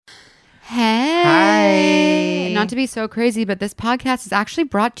not to be so crazy, but this podcast is actually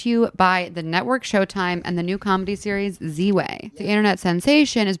brought to you by the network Showtime and the new comedy series Z-Way. The internet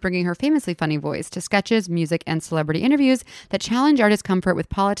sensation is bringing her famously funny voice to sketches, music, and celebrity interviews that challenge our discomfort with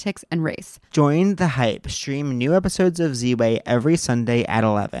politics and race. Join the hype. Stream new episodes of Z-Way every Sunday at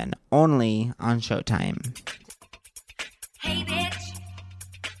 11, only on Showtime. Hey bitch,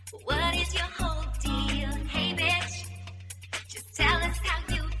 what is your whole deal? Hey bitch, just tell us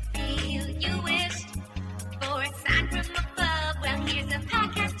how you feel. You wished for a sign from above. Well, here's a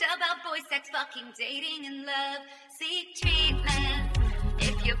podcast about boy sex, fucking, dating, and love. Seek treatment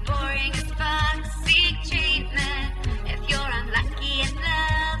if you're boring as fuck. Seek treatment if you're unlucky in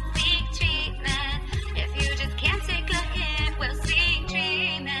love. Seek treatment if you just can't take a hint. Well, seek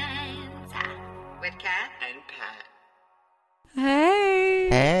treatment with Kat and Pat.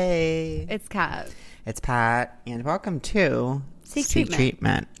 Hey, it's Kat. It's Pat, and welcome to Seek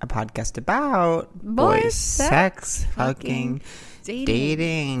Treatment, a podcast about boys, sex, fucking,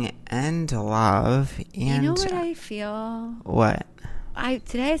 dating, and love. And you know what I feel? What?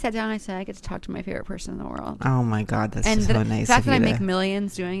 Today I sat down and I said I get to talk to my favorite person in the world. Oh my God, that's and so the nice. The fact of that I you make to...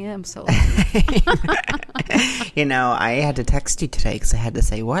 millions doing it, I'm so lucky. You know, I had to text you today because I had to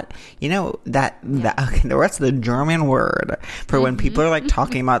say, what? You know, that okay, what's the German word for when people are like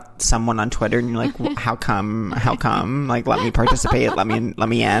talking about someone on Twitter and you're like, how come? Like, let me participate, let me in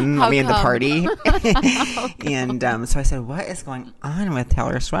the party. And so I said, what is going on with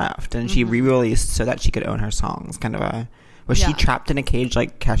Taylor Swift? And she re-released so that she could own her songs. Kind of a, was she trapped in a cage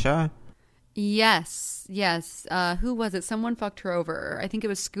like Kesha? Yes. Who was it? Someone fucked her over. I think it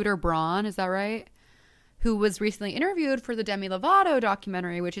was Scooter Braun. Is that right? Who was recently interviewed for the Demi Lovato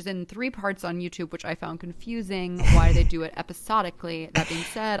documentary, which is in 3 parts on YouTube, which I found confusing. Why they do it episodically. That being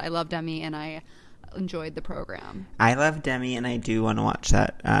said, I love Demi and I enjoyed the program. I love Demi and I do want to watch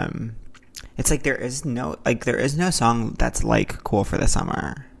that. It's like there is no song that's like Cool for the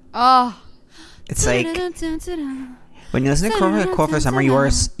Summer. Oh, it's like when you listen to Cool for the Summer, you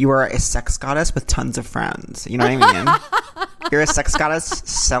are a sex goddess with tons of friends. You know what I mean? You're a sex goddess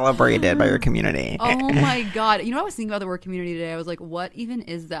celebrated by your community. Oh my God. You know, I was thinking about the word community today. I was like, what even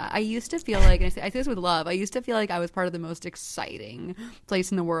is that? I used to feel like, and I say this with love, I used to feel like I was part of the most exciting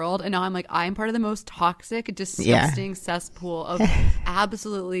place in the world. And now I'm like, I'm part of the most toxic, disgusting cesspool of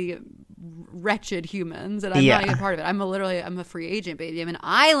absolutely wretched humans. And I'm not even part of it. I'm a free agent, baby. I'm an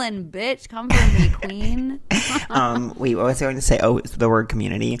island, bitch. Come for me, queen. Wait, what was I going to say? Oh, it's the word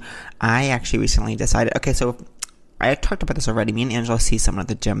community. I actually recently decided, okay, so I talked about this already. Me and Angela see someone at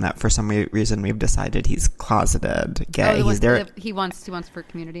the gym that for some reason we've decided he's closeted gay. He's there. He wants for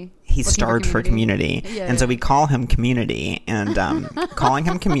community. He's starved for community. And so we call him Community. And calling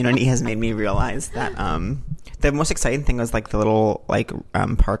him Community has made me realize that the most exciting thing was like the little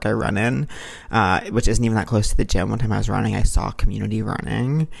park I run in, which isn't even that close to the gym. One time I was running, I saw Community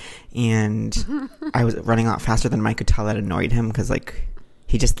running, and I was running a lot faster than Mike could tell. That annoyed him because like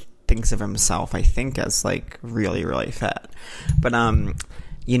he just thinks of himself, I think, as like really, really fit. But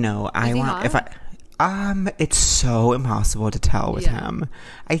you know, it's so impossible to tell with him.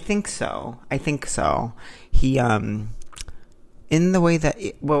 I think so. He in the way that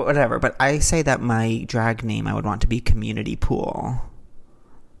whatever, but I say that my drag name I would want to be Community Pool.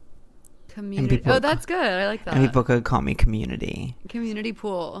 Community. Oh, that's good. I like that. And people could call me Community. Community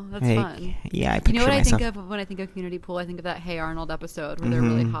Pool. That's fun. Yeah, I You picture know what myself. I think of when I think of Community Pool? I think of that Hey Arnold episode where they're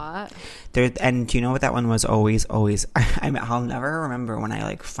really hot. And do you know what that one was always? I'll never remember when I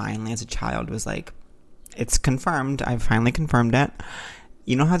like finally as a child was like, it's confirmed. I've finally confirmed it.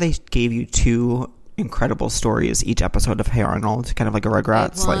 You know how they gave you 2 incredible stories each episode of Hey Arnold, kind of like a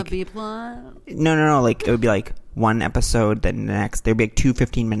Rugrats, No, like it would be like one episode, then the next there'd be like 2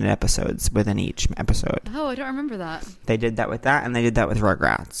 15-minute episodes within each episode. Oh, I don't remember that. They did that with that, and they did that with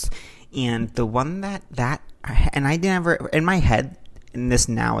Rugrats. And the one that and I never in my head, and this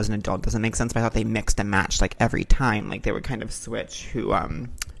now as an adult doesn't make sense, but I thought they mixed and matched like every time, like they would kind of switch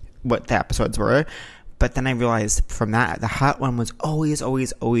what the episodes were. But then I realized from that, the hot one was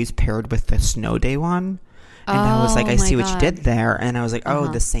always paired with the snow day one. And I was like, I see what you did there. And I was like,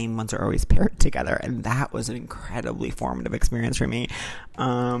 the same ones are always paired together. And that was an incredibly formative experience for me.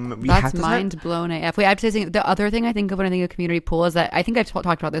 That's mind blown AF. Wait, I have to say, the other thing I think of when I think of Community Pool is that I think I've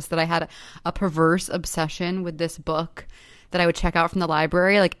talked about this, that I had a perverse obsession with this book that I would check out from the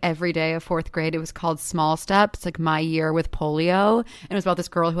library like every day of 4th grade. It was called Small Steps, like My Year with Polio. And it was about this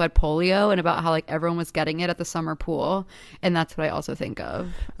girl who had polio and about how like everyone was getting it at the summer pool. And that's what I also think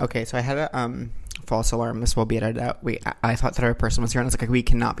of. Okay, so I had a false alarm. This will be edited out. I thought that our person was here, and I was like, we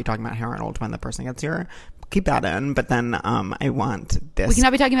cannot be talking about Hey Arnold when the person gets here. Keep that in. But then I want this. We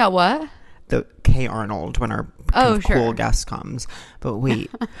cannot be talking about what? The Hey Arnold when our cool guest comes. But wait,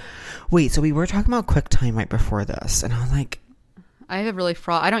 so we were talking about QuickTime right before this, and I was like, I have really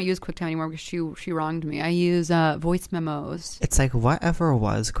I don't use QuickTime anymore because she wronged me. I use voice memos. It's like whatever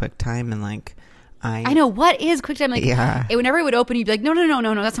was QuickTime, and like I know what is QuickTime. Like, whenever it would open, you'd be like, no,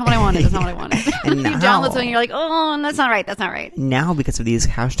 that's not what I wanted. That's not what I wanted. And you now, download something, you're like, oh, that's not right. That's not right. Now, because of these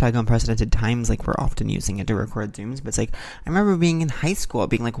hashtag unprecedented times, like we're often using it to record Zooms. But it's like I remember being in high school,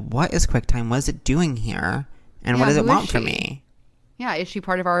 being like, what is QuickTime? What is it doing here? And what does it want from me? Yeah, is she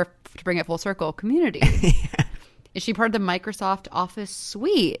part of our, to bring it full circle, community? Is she part of the Microsoft Office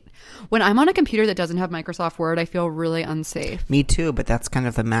suite? When I'm on a computer that doesn't have Microsoft Word, I feel really unsafe. Me too, but that's kind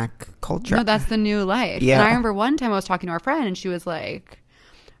of the Mac culture. No, that's the new life. Yeah. And I remember one time I was talking to our friend, and she was like,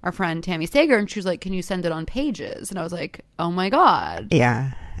 our friend Tammy Sager, and she was like, can you send it on Pages? And I was like, oh my God.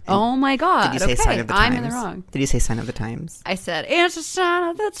 Yeah. Oh my God. Did you say Sign of the Times? I'm in the wrong. Did you say Sign of the Times? I said, it's a sign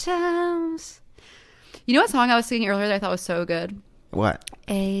of the times. You know what song I was singing earlier that I thought was so good? What?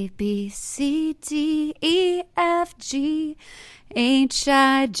 A, B, C, D, E, F, G, H,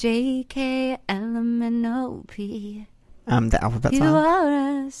 I, J, K, L, M, N, O, P. The alphabet song? Q,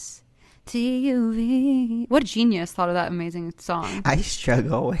 R, S, T, U, V. What genius thought of that amazing song? I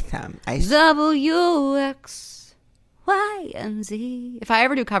struggle with them. W, X, Y, and Z. If I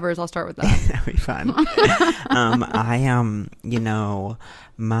ever do covers, I'll start with that. That'd be fun.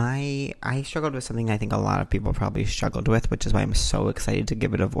 I struggled with something I think a lot of people probably struggled with, which is why I'm so excited to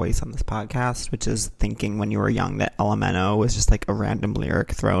give it a voice on this podcast, which is thinking when you were young that LMNO was just like a random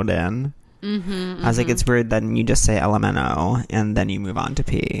lyric thrown in. I was like, it's weird that you just say LMNO and then you move on to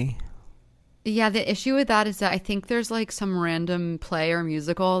P. Yeah, the issue with that is that I think there's like some random play or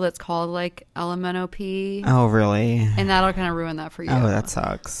musical that's called like LMNOP. Oh, really? And that'll kind of ruin that for you. Oh, that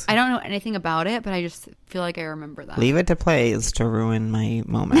sucks. I don't know anything about it, but I just feel like I remember that. Leave It to Plays to ruin my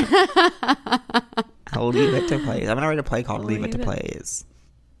moment. I'll leave it to Plays. I'm going to write a play called Leave It to Plays.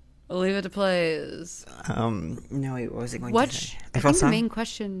 Leave It to Plays. No, wait, what was it going to say? I think the main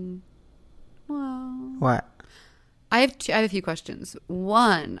question... Well... What? I have a few questions.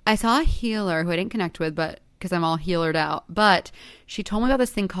 One, I saw a healer who I didn't connect with, but because I'm all healered out. But she told me about this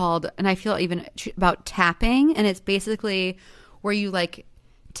thing called, and I feel even about tapping, and it's basically where you like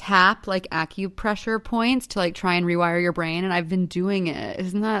tap like acupressure points to like try and rewire your brain. And I've been doing it.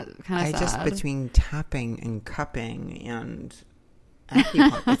 Isn't that kind of sad? Just between tapping and cupping and.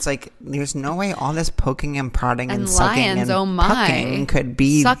 It's like there's no way all this poking and prodding and sucking and pucking could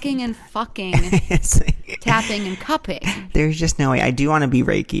be sucking and fucking, tapping and cupping. There's just no way. I do want to be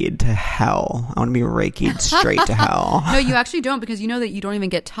Reiki'd to hell. I want to be Reiki'd straight to hell. No, you actually don't, because you know that you don't even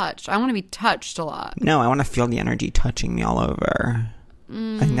get touched. I want to be touched a lot. No, I want to feel the energy touching me all over.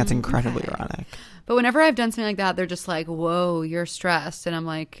 I think that's incredibly erotic. But whenever I've done something like that, they're just like, "Whoa, you're stressed," and I'm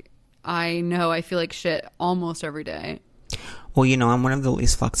like, "I know. I feel like shit almost every day." Well, you know, I'm one of the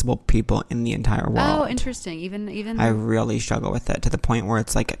least flexible people in the entire world. Oh, interesting. Even I really struggle with it to the point where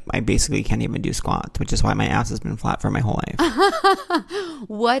it's like I basically can't even do squats, which is why my ass has been flat for my whole life.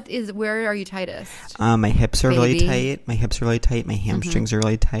 Where are you tightest? My hips are really tight. My hips are really tight. My hamstrings are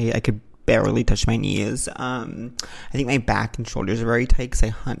really tight. I could barely touch my knees. I think my back and shoulders are very tight because I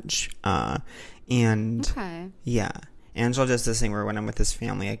hunch. Yeah. Angela does this thing where when I'm with his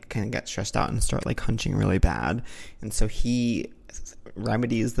family, I kind of get stressed out and start like hunching really bad. And so he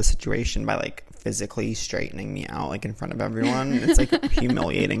remedies the situation by like physically straightening me out like in front of everyone. It's like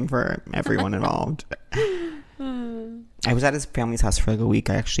humiliating for everyone involved. I was at his family's house for like a week.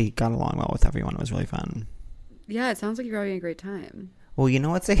 I actually got along well with everyone. It was really fun. Yeah, it sounds like you're having a great time. Well, you know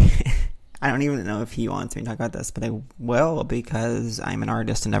what's I don't even know if he wants me to talk about this, but I will because I'm an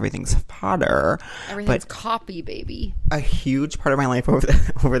artist and everything's fodder. Everything's copy, baby. A huge part of my life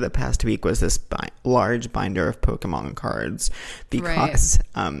over the past week was this large binder of Pokemon cards because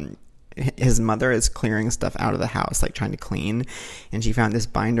his mother is clearing stuff out of the house, like trying to clean, and she found this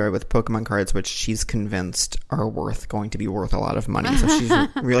binder with Pokemon cards, which she's convinced are going to be worth a lot of money. So she's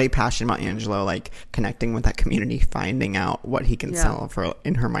really passionate about Angelo, like connecting with that community, finding out what he can sell for,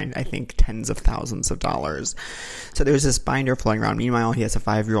 in her mind, I think tens of thousands of dollars. So there's this binder floating around. Meanwhile, he has a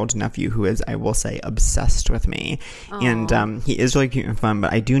 5-year-old nephew who is, I will say, obsessed with me. Aww. And he is really cute and fun,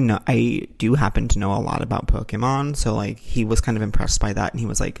 but I do happen to know a lot about Pokemon, so like he was kind of impressed by that, and he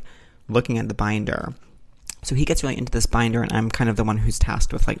was like looking at the binder. So he gets really into this binder, and I'm kind of the one who's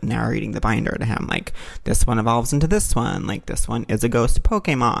tasked with like narrating the binder to him, like this one evolves into this one, like this one is a ghost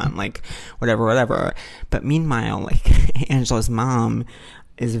Pokemon, like whatever. But meanwhile, like Angela's mom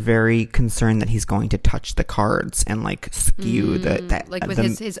is very concerned that he's going to touch the cards and like skew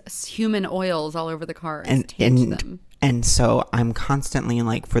his human oils all over the cards and And so I'm constantly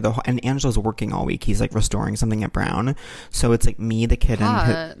like and Angela's working all week. He's like restoring something at Brown. So it's like me, the kid,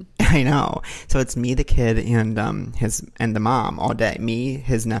 and I know. So it's me, the kid, and the mom all day. Me,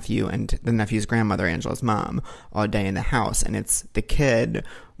 his nephew, and the nephew's grandmother, Angela's mom, all day in the house. And it's the kid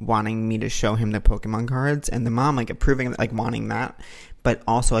wanting me to show him the Pokemon cards, and the mom like approving, like wanting that. But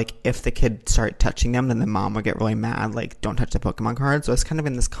also, like, if the kid started touching them, then the mom would get really mad, like, don't touch the Pokemon cards. So it's kind of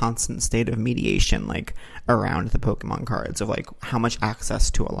in this constant state of mediation, like, around the Pokemon cards of, like, how much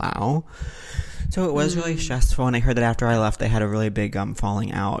access to allow. So it was really stressful, and I heard that after I left, they had a really big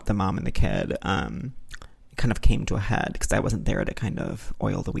falling out, the mom and the kid. It kind of came to a head because I wasn't there to kind of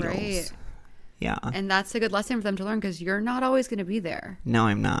oil the wheels. Right. Yeah. And that's a good lesson for them to learn because you're not always going to be there. No,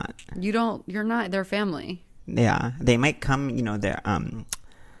 I'm not. You're not their family. Yeah, they might come, they're, and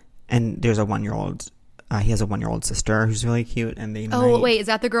there's a 1-year-old, he has a 1-year-old sister who's really cute, and they wait, is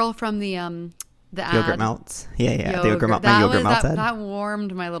that the girl from the ad? Yogurt Melts? Yeah, the yogurt melts ad. That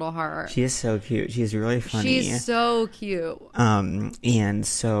warmed my little heart. She is so cute. She's really funny. She's so cute. And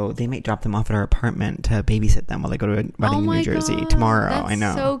so they might drop them off at our apartment to babysit them while they go to a wedding in New Jersey tomorrow. That's I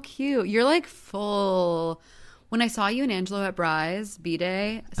know. So cute. You're like full. When I saw you and Angelo at Bry's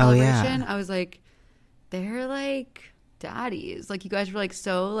B-Day celebration, I was like, they're like daddies. Like you guys were like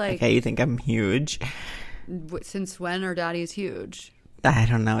so like. Okay, you think I'm huge? Since when are daddies huge? I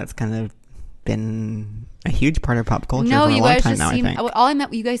don't know. It's kind of been a huge part of pop culture no, for a you long guys time just now, seemed. I think. All I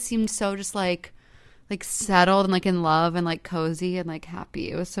meant, you guys seemed so just like settled and like in love and like cozy and like happy.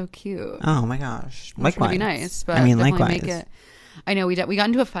 It was so cute. Oh my gosh! Which would be nice, but I mean, definitely likewise. make it. I know we got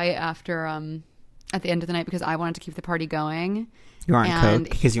into a fight after at the end of the night because I wanted to keep the party going. You were on coke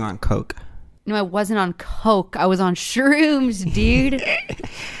because you were on coke. No, I wasn't on coke. I was on shrooms, dude.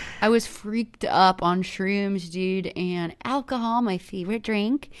 I was freaked up on shrooms, dude, and alcohol, my favorite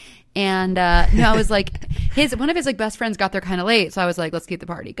drink. And I was like, one of his like best friends got there kind of late, so I was like, let's keep the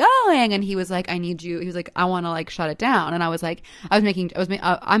party going. And he was like, I need you. He was like, I want to like shut it down. And I was like,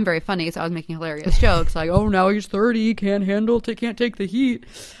 I'm very funny, so I was making hilarious jokes like, oh, now he's 30, can't take the heat.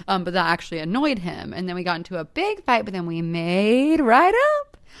 But that actually annoyed him. And then we got into a big fight, but then we made right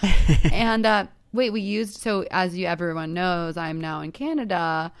up. And so as everyone knows, I'm now in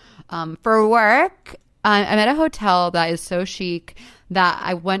Canada for work. I'm at a hotel that is so chic that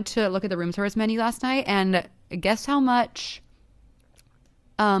I went to look at the room service menu last night, and guess how much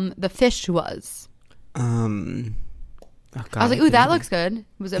the fish was? Oh God, I was like, ooh, that looks good. It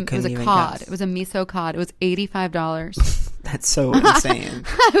was a cod. Guess. It was a miso cod. It was $85. That's so insane.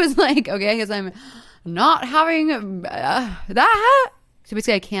 I was like, okay, because I'm not having that. So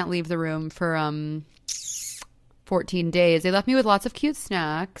basically, I can't leave the room for 14 days. They left me with lots of cute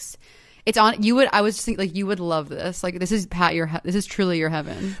snacks. It's on. I was just thinking, like, you would love this. Like, this is this is truly your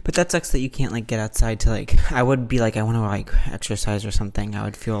heaven. But that sucks that you can't like get outside to like. I would be like, I want to like exercise or something. I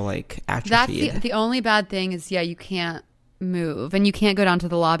would feel like atrophied. That's the only bad thing is you can't move and you can't go down to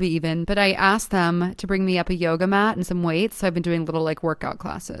the lobby even. But I asked them to bring me up a yoga mat and some weights, so I've been doing little like workout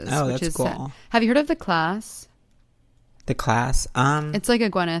classes. Oh, that's cool. Have you heard of The Class? The Class? It's like a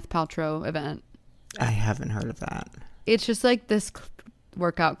Gwyneth Paltrow event. I haven't heard of that. It's just like this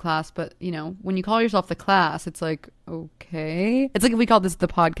workout class, but when you call yourself The Class, it's like, okay, it's like if we call this the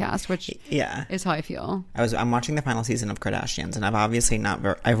podcast, which is how I feel. I'm watching the final season of Kardashians, and I've obviously not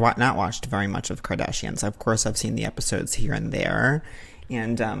watched very much of Kardashians. Of course, I've seen the episodes here and there,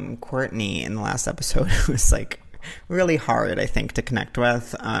 and Kourtney in the last episode was like really hard, I think, to connect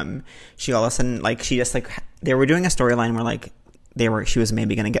with. She all of a sudden, like, she just like, they were doing a storyline where like she was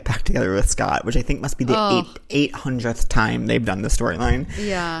maybe going to get back together with Scott, which I think must be the 800th time they've done the storyline.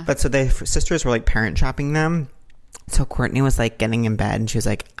 Yeah. But so the sisters were like parent trapping them. So Kourtney was like getting in bed and she was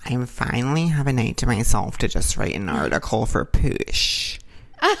like, I finally have a night to myself to just write an article for Poosh.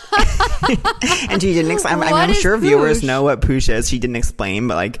 And she didn't explain. I'm sure viewers know what Poosh is. She didn't explain,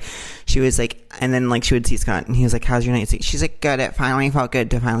 but like she was like, and then like she would see Scott and he was like, how's your night? She's like, good. It finally felt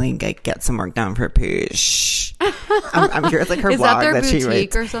good to finally get some work done for Poosh. I'm sure it's like her blog that she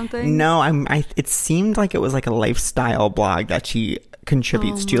writes or something. No, it seemed like it was like a lifestyle blog that she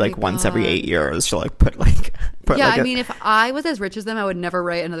contributes to like once every 8 years. She'll like put I mean, if I was as rich as them, I would never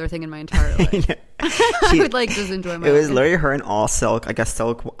write another thing in my entire life. I would like just enjoy my life. It was literally her in all silk, like a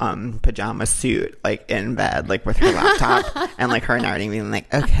silk pajama suit, like in bed, like with her laptop, and like her narrating being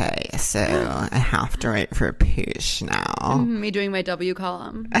like, okay, so I have to write for Poosh now. Me doing my W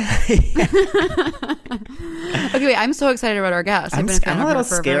column. Okay, wait, I'm so excited about our guest. I'm a little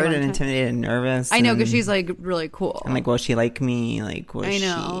scared and intimidated and nervous. I know, because she's like really cool. I'm like, will she like me? Like, I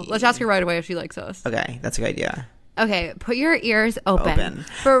know. Let's ask her right away if she likes us. Okay, that's a good idea. Okay, put your ears open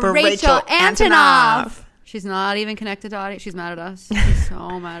for Rachel Antonoff. She's not even connected to audio. She's mad at us. She's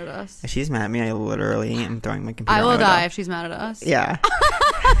so mad at us. If she's mad at me, I literally am throwing my computer I out will the die window. if she's mad at us. Yeah.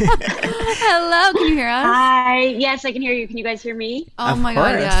 Hello, can you hear us? Hi. Yes, I can hear you. Can you guys hear me? Oh Of my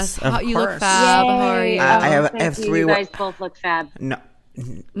god, course, yes. of You look course. fab. How are Yay. you? I have Thank you. three You guys both look fab. No,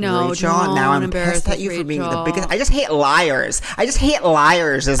 Rachel, don't now I'm embarrass pissed at us, you for being the Rachel. biggest. I just hate liars. I just hate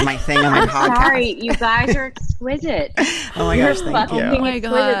liars is my thing on my podcast. Sorry, you guys are exquisite. Oh my You're gosh, thank fucking you. Oh my exquisite,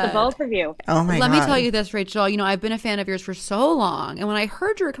 God. the both of you. Oh my Let god. me tell you this, Rachel. You know, I've been a fan of yours for so long. And when I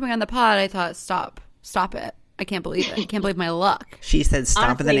heard you were coming on the pod, I thought, stop it. I can't believe it. I can't believe my luck. She said,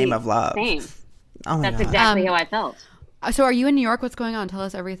 "Stop in the Honestly, name of love." Same. Oh my That's god. exactly how I felt. So are you in New York? What's going on? Tell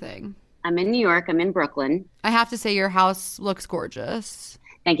us everything. I'm in New York. I'm in Brooklyn. I have to say your house looks gorgeous.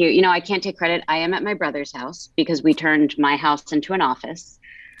 Thank you. You know, I can't take credit. I am at my brother's house because we turned my house into an office.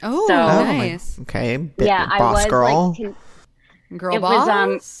 Oh, So- Oh, nice. okay. Yeah, I boss was girl. Girl It was,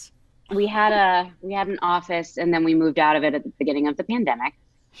 boss? we had an office and then we moved out of it at the beginning of the pandemic.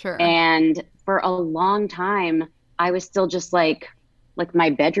 Sure. And for a long time, I was still just like my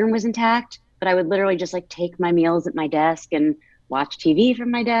bedroom was intact, but I would literally just like take my meals at my desk and watch TV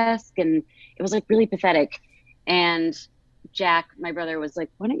from my desk. And it was like really pathetic. And Jack, my brother, was like,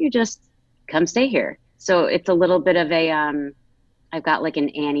 why don't you just come stay here? So it's a little bit of a, I've got like an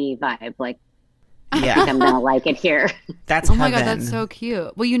Annie vibe. Like, Yeah, I'm going to like it here. that's Oh my heaven. God, that's so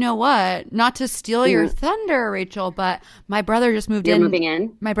cute. Well, you know what? Not to steal your thunder, Rachel, but my brother just moved You're in. moving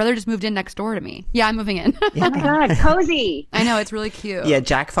in? My brother just moved in next door to me. Yeah, I'm moving in. Oh my God, cozy. I know, it's really cute. Yeah,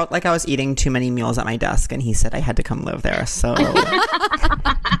 Jack felt like I was eating too many meals at my desk, and he said I had to come live there. So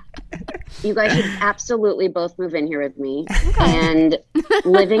You guys should absolutely both move in here with me. And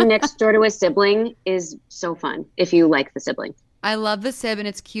living next door to a sibling is so fun if you like the sibling. I love the Sib, and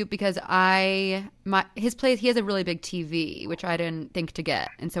it's cute because his place, he has a really big TV, which I didn't think to get.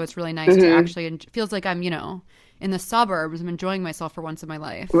 And so it's really nice to actually, and it feels like I'm, in the suburbs. I'm enjoying myself for once in my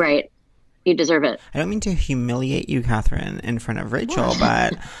life. Right. You deserve it. I don't mean to humiliate you, Catherine, in front of Rachel,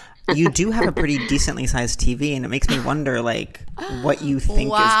 but you do have a pretty decently sized TV, and it makes me wonder, like, what you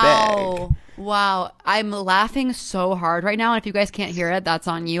think is big. Wow. I'm laughing so hard right now. And if you guys can't hear it, that's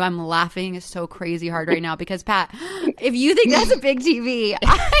on you. I'm laughing so crazy hard right now because, Pat, if you think that's a big TV,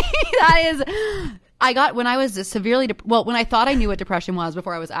 I got, when I was severely, when I thought I knew what depression was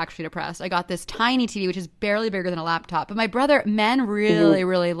before I was actually depressed, I got this tiny TV, which is barely bigger than a laptop. But my brother, men really,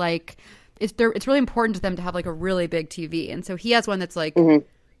 really like, it's really important to them to have like a really big TV. And so he has one that's like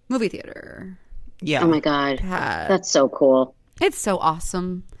movie theater. Yeah. Oh my God. Pat. That's so cool. It's so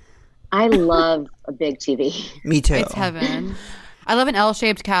awesome. I love a big TV. Me too. It's heaven. I love an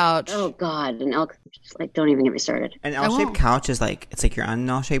L-shaped couch. Oh God. An elk, like, don't even get me started. An L-shaped won't. couch is like, it's like you're on an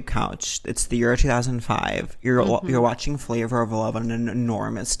L-shaped couch. It's the year 2005. You're watching Flavor of Love on an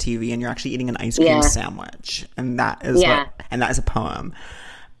enormous TV, and you're actually eating an ice cream sandwich, and that is and that is a poem.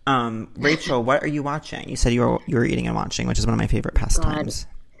 Rachel, what are you watching? You said you were eating and watching, which is one of my favorite pastimes.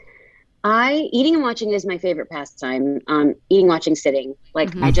 Eating and watching is my favorite pastime. Eating, watching, sitting.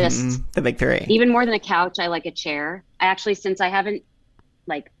 Like I just, The big three. even more than a couch, I like a chair. I actually, since I haven't,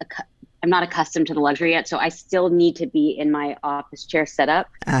 like, I'm not accustomed to the luxury yet, so I still need to be in my office chair setup,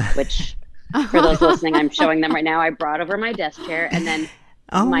 which for those listening, I'm showing them right now. I brought over my desk chair, and then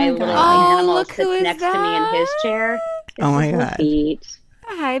my little animal look who sits is next to me in his chair. Oh my His little God. feet.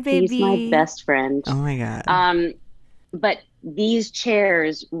 Hi, baby. He's my best friend. Oh my God. But these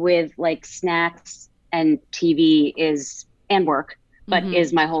chairs with like snacks and TV and work, but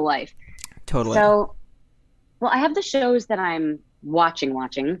is my whole life. Totally. So, well, I have the shows that I'm watching.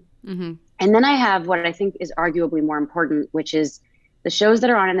 Mm-hmm. And then I have what I think is arguably more important, which is the shows that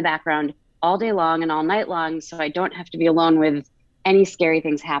are on in the background all day long and all night long. So I don't have to be alone with any scary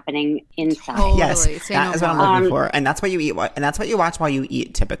things happening inside. Totally. Yes, Say that no is what I'm more. looking for, and that's what you eat. And that's what you watch while you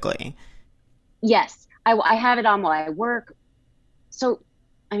eat, typically. Yes, I have it on while I work. So,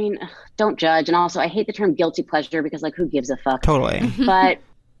 I mean, don't judge. And also, I hate the term guilty pleasure because, like, who gives a fuck? Totally. But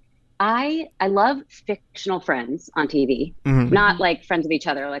I love fictional friends on TV, not like friends with each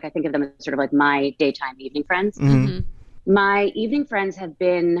other. Like, I think of them as sort of like my daytime evening friends. My evening friends have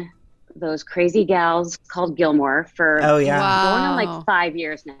been those crazy gals called Gilmore for Oh yeah. going on like 5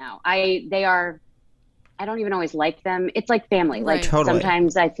 years now. I don't even always like them. It's like family. Right. Like Totally.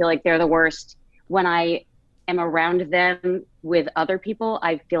 sometimes I feel like they're the worst. When I am around them with other people,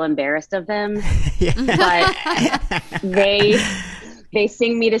 I feel embarrassed of them. But they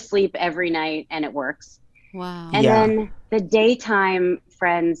sing me to sleep every night and it works. Wow. And Yeah. then the daytime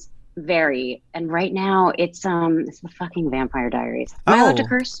friends vary. And right now it's the fucking Vampire Diaries. Am I allowed to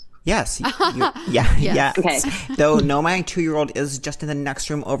curse? Yes. Yeah. Yes. Okay. Though, no, my 2-year-old is just in the next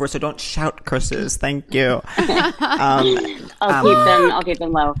room over, so don't shout curses. Thank you. I'll keep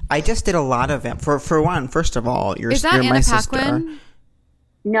them low. I just did a lot of it. For one, first of all, you're Is that my Anna sister. Paquin?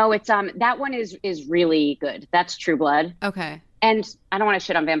 No, it's that one is really good. That's True Blood. Okay. And I don't want to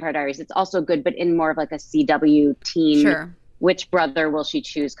shit on Vampire Diaries. It's also good, but in more of like a CW teen. Sure. Which brother will she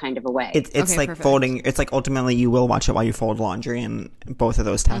choose kind of a way. It's Okay, like perfect. folding. It's like ultimately you will watch it while you fold laundry, and both of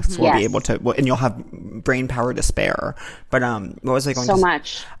those tasks will be Yes. able to, and you'll have brain power to spare. But what was I going so to say?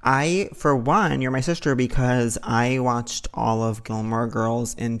 much. For one, you're my sister because I watched all of Gilmore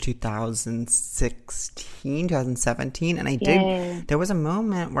Girls in 2016, 2017, and I did. Yay. There was a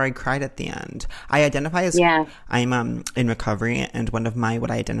moment where I cried at the end. I identify as I'm in recovery, and one of what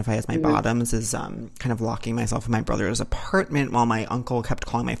I identify as my bottoms is kind of locking myself in my brother's apartment while my uncle kept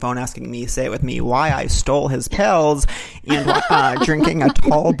calling my phone asking me, say it with me, why I stole his pills, and drinking a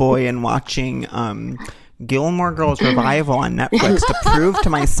tall boy and watching Gilmore Girls revival on Netflix to prove to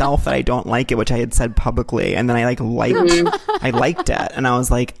myself that I don't like it, which I had said publicly, and then I liked it, and I was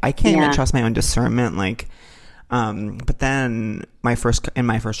like, I can't even trust my own discernment, like. But then in my first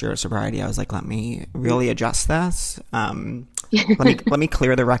year of sobriety, I was like, let me really adjust this. Let me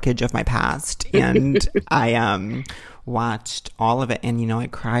clear the wreckage of my past, and I watched all of it, and I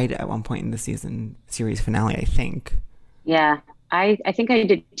cried at one point in the series finale, I think. Yeah, I think I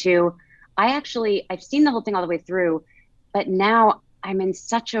did too. I've seen the whole thing all the way through, but now I'm in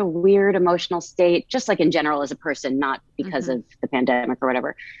such a weird emotional state, just like in general as a person, not because of the pandemic or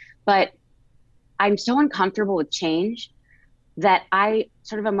whatever, but I'm so uncomfortable with change that I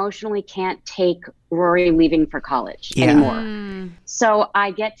sort of emotionally can't take Rory leaving for college anymore. So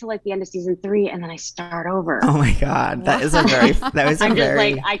I get to like the end of season 3 and then I start over. Oh my God. That is I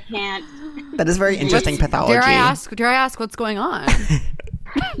can't. That is very interesting pathology. Dare I ask what's going on?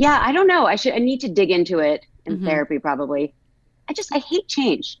 Yeah, I don't know. I need to dig into it in therapy probably. I hate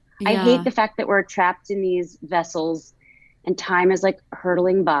change. Yeah. I hate the fact that we're trapped in these vessels and time is like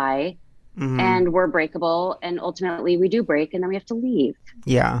hurtling by. And we're breakable, and ultimately we do break, and then we have to leave.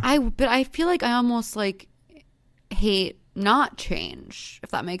 Yeah. But I feel like I almost like hate not change, if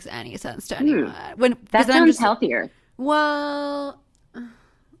that makes any sense to anyone. That sounds healthier. Well,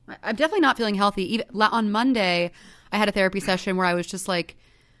 I'm definitely not feeling healthy. Even on Monday, I had a therapy session where I was just like,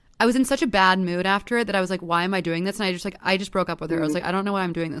 I was in such a bad mood after it that I was like, why am I doing this? And I just broke up with her. I was like, I don't know why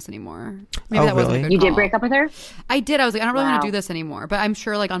I'm doing this anymore. Maybe that wasn't a good You call. did break up with her? I did. I was like, I don't really want to do this anymore. But I'm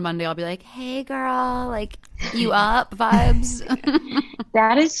sure like on Monday I'll be like, hey girl, like you up vibes.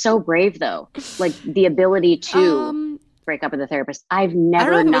 That is so brave though. Like the ability to break up with a therapist. I've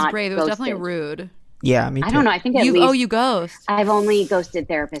never I don't know if it was not brave. It was definitely rude. Yeah, me too. I don't know. I think at least you ghost. I've only ghosted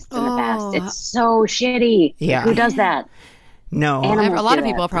therapists in the past. It's so shitty. Yeah. Who does that? No. A lot of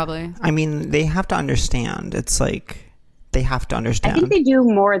people probably. I mean, they have to understand. It's like they have to understand. I think they do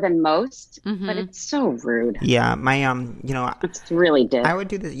more than most, but it's so rude. Yeah, my it's really dick. I would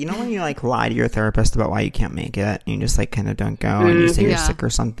do this. When you like lie to your therapist about why you can't make it, and you just like kind of don't go, and you say you're sick or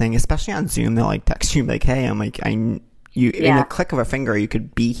something. Especially on Zoom, they'll like text you like, "Hey, I'm like in a click of a finger, you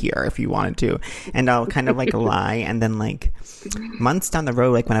could be here if you wanted to," and I'll kind of like lie, and then like months down the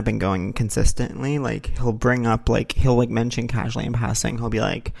road, like when I've been going consistently, like he'll mention casually in passing, he'll be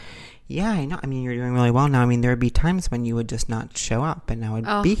like, yeah, I know, I mean, you're doing really well now. I mean, there would be times when you would just not show up, and I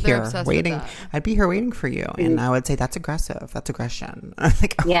would be here waiting. I'd be here waiting for you, and I would say, that's aggressive, that's aggression. I'm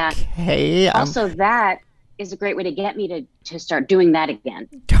like, okay. Also, that is a great way to get me to start doing that again.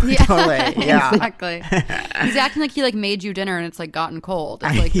 Totally. Yeah. Exactly. He's acting like he like made you dinner and it's like gotten cold.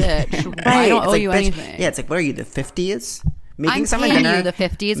 It's like, bitch, I don't owe you anything. Yeah, it's like, what are you, the 50s? I'm paying you the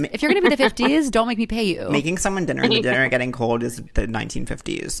 50s. If you're going to be the 50s, don't make me pay you. Making someone dinner and the dinner getting cold is the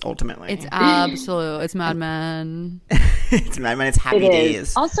 1950s, ultimately. It's absolute. It's Mad Men. It's Mad Men. It's Happy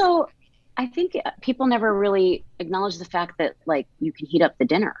Days. Also, I think people never really acknowledge the fact that like you can heat up the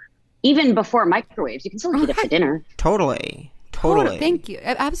dinner. Even before microwaves, you can still heat up the dinner. Totally. Thank you.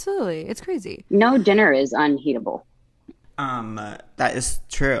 Absolutely. It's crazy. No dinner is unheatable. That is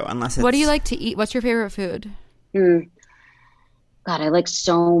true, unless it's... What do you like to eat? What's your favorite food? God, I like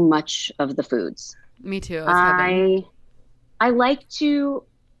so much of the foods. Me too. I like to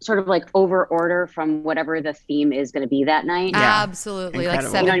sort of like over order from whatever the theme is going to be that night. Yeah. Absolutely.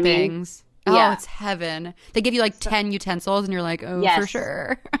 Incredible. Like 7 things. I mean? Oh, it's heaven. They give you like 10 utensils and you're like, oh, for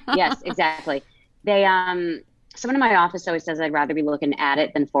sure. Yes, exactly. They, someone in my office always says I'd rather be looking at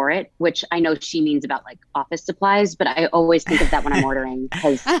it than for it, which I know she means about like office supplies, but I always think of that when I'm ordering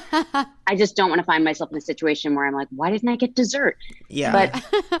because I just don't want to find myself in a situation where I'm like, why didn't I get dessert? Yeah. But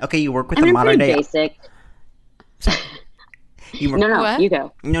okay, you work with I mean, the modern day. Basic. No, What? you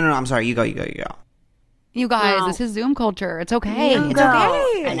go. No, I'm sorry. You go. You guys, No. this is Zoom culture. It's okay. You It's go.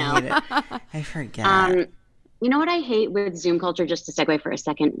 okay. I know. hate it. I forget. You know what I hate with Zoom culture, just to segue for a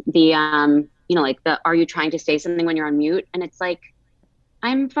second, the like the are you trying to say something when you're on mute? And it's like,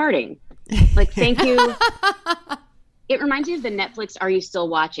 I'm farting. Like, thank you. It reminds me of the Netflix Are You Still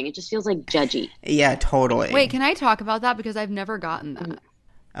Watching? It just feels like judgy. Yeah, totally. Wait, can I talk about that? Because I've never gotten that.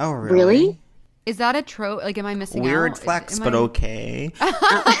 Oh, Really? Is that a trope? Like, am I missing Weird out? flex, Am but I- okay.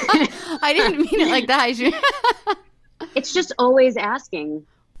 I didn't mean it like that. I should- It's just always asking.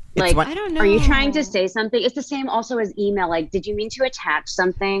 Like, what- I don't know. are you trying to say something? It's the same also as email. Like, did you mean to attach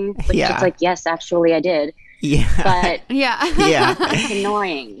something? Which Yeah. it's like, yes, actually I did. Yeah. But Yeah. Yeah. it's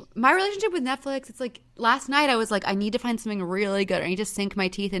annoying. My relationship with Netflix, it's like last night I was like, I need to find something really good. I need to sink my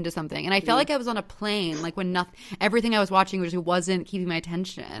teeth into something. And I felt like I was on a plane, like when everything I was watching wasn't keeping my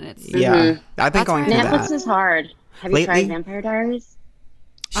attention. It's Yeah. I've been That's going right. through Netflix that. is hard. Have you Lately? tried Vampire Diaries?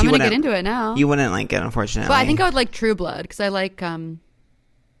 I'm going to get wouldn't- into it now. You wouldn't like it, unfortunately. But I think I would like True Blood because I like, don't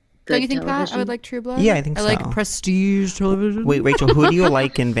you think that? I television? would like True Blood? Yeah, I think I like so. prestige television. Wait, Rachel, who do you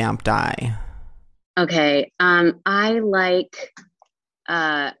like in Vamp Die? Okay. I like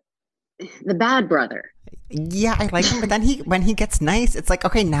the bad brother. Yeah, I like him, but then when he gets nice, it's like,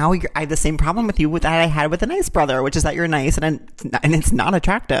 okay, now I have the same problem with you that I had with the nice brother, which is that you're nice and it's not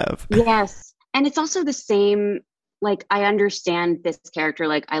attractive. Yes. And it's also the same, like, I understand this character.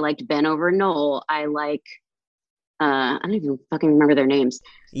 Like, I liked Ben over Noel. I like, I don't even fucking remember their names.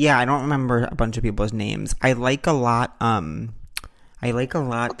 Yeah, I don't remember a bunch of people's names. I like a lot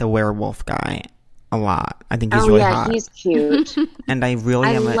the werewolf guy a lot. I think he's really hot. He's cute. And I really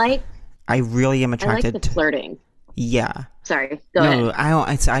I am like attracted the flirting. Yeah. Sorry. Go ahead. I don't.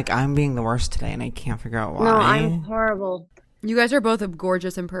 It's like I'm being the worst today, and I can't figure out why. No, I'm horrible. You guys are both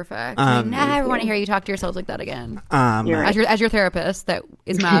gorgeous and perfect. I never want to hear you talk to yourselves like that again. You're right. As your therapist that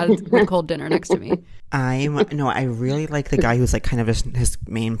is mad with cold dinner next to me. I really like the guy who's like kind of just his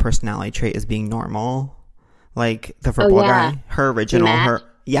main personality trait is being normal, like the football yeah. guy. Her original, Matt?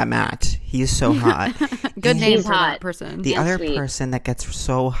 Matt. He's so hot. Good name He's for hot. that person. The and other sweet. person that gets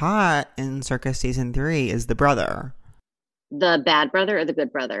so hot in Circus season 3 is the brother. The bad brother or the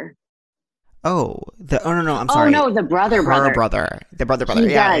good brother? Oh no, I'm sorry. Oh no, the brother. Her brother. The brother. He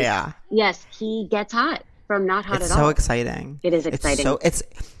Yeah, does. yeah. Yes, he gets hot from not hot It's at all. so exciting. It is exciting.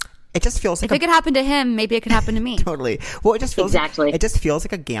 It just feels like If it could happen to him, maybe it could happen to me. totally. Well, it just feels Exactly. It just feels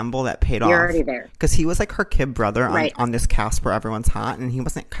like a gamble that paid off. You're already there. Because he was like her kid brother Right. on this cast where everyone's hot, and he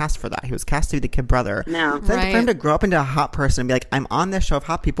wasn't cast for that. He was cast to be the kid brother. No. So then Right. for him to grow up into a hot person and be like, I'm on this show of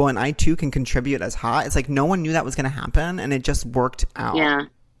hot people, and I too can contribute as hot. It's like no one knew that was going to happen, and it just worked out. Yeah.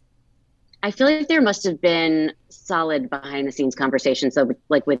 I feel like there must have been solid behind the scenes conversations, so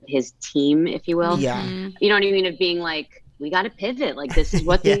like with his team, if you will. Yeah. You know what I mean? Of being like, we got to pivot. Like, this is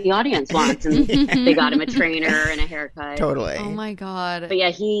what Yeah. the audience wants. And they got him a trainer and a haircut. Totally. Oh my god. But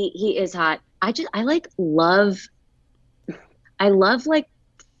yeah, he is hot. I love like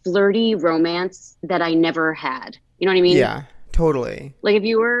flirty romance that I never had. You know what I mean? Yeah. Totally. Like if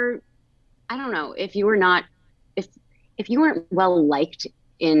you were, I don't know, if you weren't well liked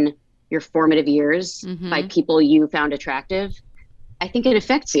in your formative years by people you found attractive, I think it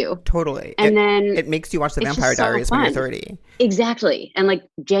affects you. Totally. And then it makes you watch the it's Vampire just so Diaries when you're fun. 30. Exactly. And like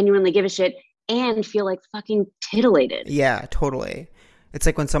genuinely give a shit and feel like fucking titillated. Yeah, totally. It's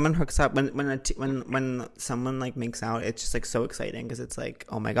like when someone hooks up, when someone like makes out, it's just like so exciting because it's like,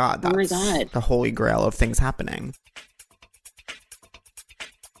 oh my god, Oh my that's God. the holy grail of things happening.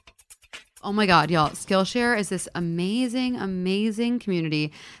 Oh my God, y'all. Skillshare is this amazing, amazing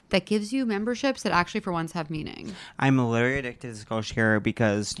community that gives you memberships that actually for once have meaning. I'm literally addicted to Skillshare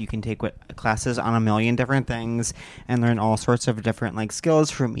because you can take classes on a million different things and learn all sorts of different like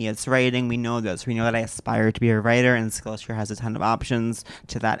skills. For me, it's writing. We know this. We know that I aspire to be a writer, and Skillshare has a ton of options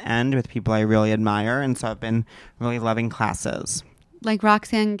to that end with people I really admire. And so I've been really loving classes. Like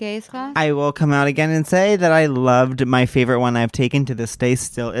Roxanne Gay's class? I will come out again and say that I loved my favorite one I've taken to this day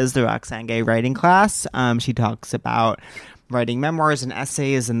still is the Roxanne Gay writing class. She talks about writing memoirs and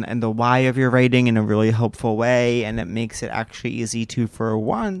essays and the why of your writing in a really helpful way, and it makes it actually easy to, for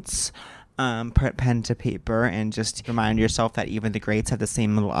once, put pen to paper and just remind yourself that even the greats have the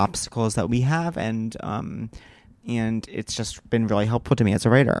same little obstacles that we have, and And it's just been really helpful to me as a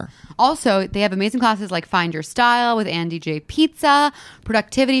writer. Also, they have amazing classes like Find Your Style with Andy J. Pizza,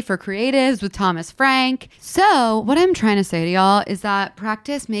 Productivity for Creatives with Thomas Frank. So what I'm trying to say to y'all is that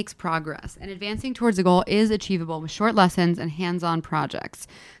practice makes progress, and advancing towards a goal is achievable with short lessons and hands-on projects.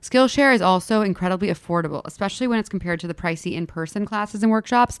 Skillshare is also incredibly affordable, especially when it's compared to the pricey in-person classes and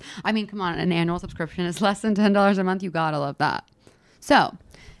workshops. I mean, come on, an annual subscription is less than $10 a month. You gotta love that. So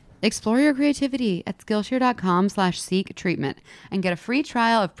explore your creativity at Skillshare.com/seek treatment and get a free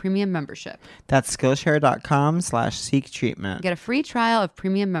trial of premium membership. That's Skillshare.com/seek treatment. Get a free trial of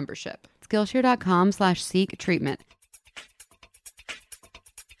premium membership. Skillshare.com/seek treatment.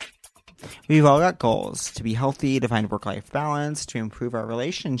 We've all got goals: to be healthy, to find work-life balance, to improve our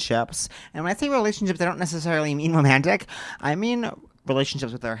relationships. And when I say relationships, I don't necessarily mean romantic. I mean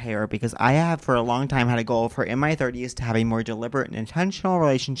relationships with our hair, because I have for a long time had a goal for in my 30s to have a more deliberate and intentional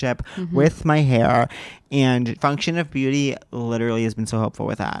relationship with my hair, and Function of Beauty literally has been so helpful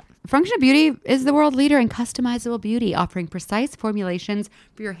with that. Function of Beauty is the world leader in customizable beauty, offering precise formulations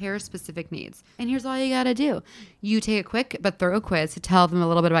for your hair's specific needs. And here's all you gotta do. You take a quick but thorough quiz to tell them a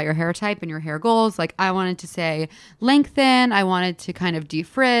little bit about your hair type and your hair goals. Like, I wanted to say lengthen, I wanted to kind of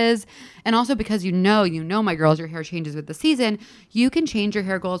defrizz. And also because you know, my girls, your hair changes with the season, you can change your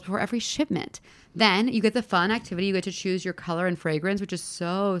hair goals before every shipment. Then you get the fun activity. You get to choose your color and fragrance, which is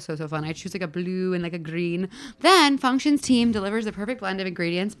so fun. I choose like a blue and like a green. Then Function's team delivers the perfect blend of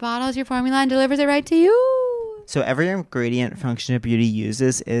ingredients, bottles your formula, and delivers it right to you. So every ingredient Function of Beauty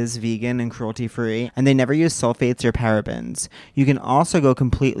uses is vegan and cruelty-free, and they never use sulfates or parabens. You can also go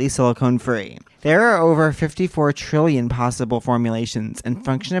completely silicone-free. There are over 54 trillion possible formulations, and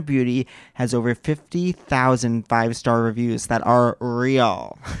Function of Beauty has over 50,000 5-star reviews that are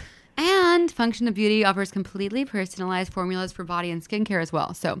real. And Function of Beauty offers completely personalized formulas for body and skincare as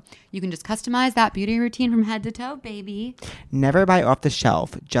well. So you can just customize that beauty routine from head to toe, baby. Never buy off the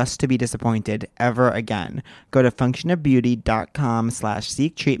shelf just to be disappointed ever again. Go to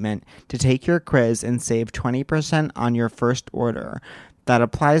functionofbeauty.com/seek treatment to take your quiz and save 20% on your first order. That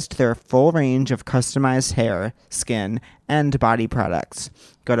applies to their full range of customized hair, skin, and body products.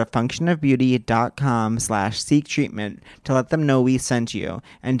 Go to functionofbeauty.com/seek treatment to let them know we sent you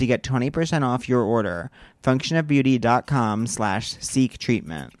and to get 20% off your order. functionofbeauty.com/seek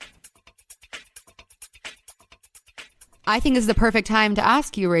treatment. I think this is the perfect time to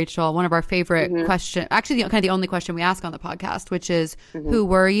ask you, Rachel, one of our favorite questions. Actually, kind of the only question we ask on the podcast, which is, who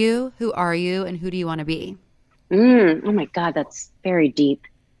were you, who are you, and who do you want to be? Oh my God, that's very deep.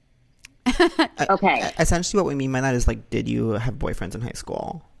 Okay. Essentially what we mean by that is, like, did you have boyfriends in high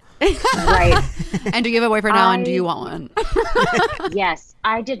school? Right. And do you have a boyfriend now, and do you want one? Yes.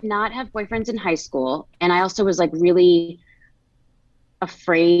 I did not have boyfriends in high school. And I also was like really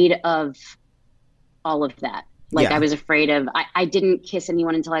afraid of all of that. Like, I was afraid of, I didn't kiss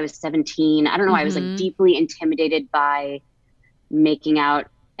anyone until I was 17. I don't know. I was like deeply intimidated by making out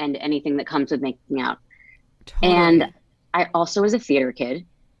and anything that comes with making out. Totally. And I also was a theater kid.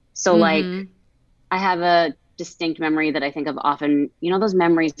 So like, I have a distinct memory that I think of often, you know, those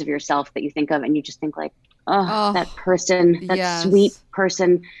memories of yourself that you think of and you just think like, oh, that person, that sweet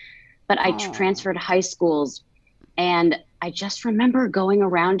person. But I transferred high schools, and I just remember going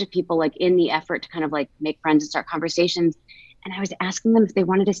around to people like in the effort to kind of like make friends and start conversations. And I was asking them if they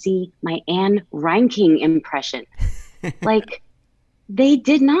wanted to see my Anne Reinking impression. Like, they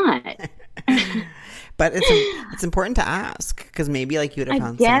did not. But it's important to ask, because maybe like you would have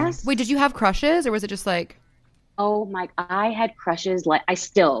found someone. Wait, did you have crushes, or was it just like? Oh my! I had crushes. Like, I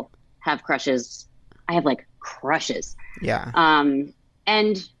still have crushes. I have like crushes. Yeah.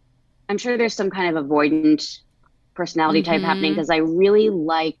 And I'm sure there's some kind of avoidant personality type happening, because I really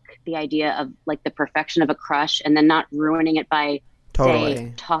like the idea of like the perfection of a crush and then not ruining it by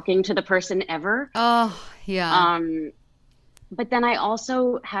say talking to the person ever. Oh yeah. But then I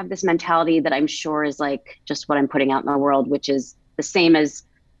also have this mentality that I'm sure is like just what I'm putting out in the world, which is the same as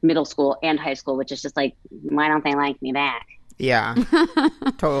middle school and high school, which is just like, why don't they like me back? Yeah,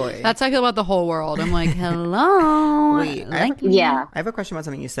 totally. That's how I feel about the whole world. I'm like, hello. Wait, I have a question about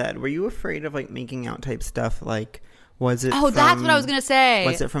something you said. Were you afraid of like making out type stuff? Like, was it? Oh, that's what I was gonna say.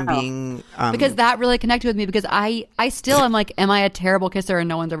 Was it from being? Because that really connected with me. Because I still am like, am I a terrible kisser? And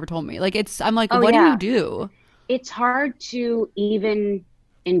no one's ever told me. Like, I'm like, what do you do? It's hard to even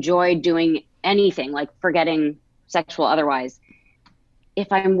enjoy doing anything, like forgetting sexual otherwise,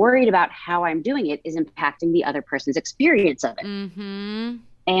 if I'm worried about how I'm doing it is impacting the other person's experience of it.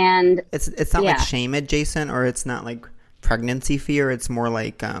 And it's not like shame adjacent, or it's not like pregnancy fear. It's more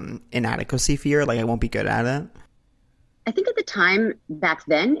like inadequacy fear. Like, I won't be good at it. I think at the time back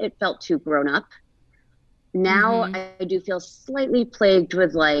then it felt too grown up. Now I do feel slightly plagued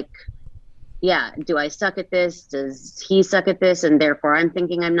with like, yeah, do I suck at this? Does he suck at this? And therefore I'm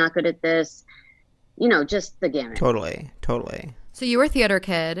thinking I'm not good at this. You know, just the gamut. Totally. So you were a theater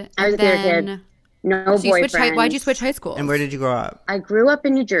kid. I was a theater kid. No boyfriend. Why'd you switch high schools? And where did you grow up? I grew up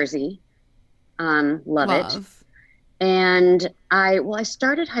in New Jersey. Love it. And I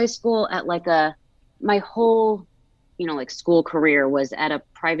started high school at like my whole, you know, like school career was at a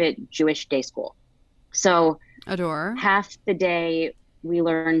private Jewish day school. So Adore. Half the day we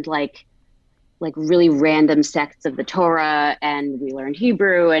learned like really random sects of the Torah, and we learned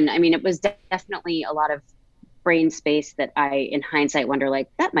Hebrew. And I mean, it was definitely a lot of brain space that I, in hindsight, wonder like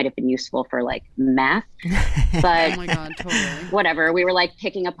that might have been useful for like math, but oh my God, totally. Whatever. We were like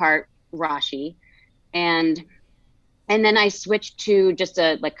picking apart Rashi, and then I switched to just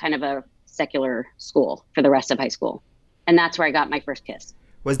a like kind of a secular school for the rest of high school, and that's where I got my first kiss.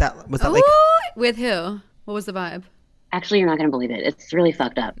 Was that like with who? What was the vibe? Actually, you're not going to believe it. It's really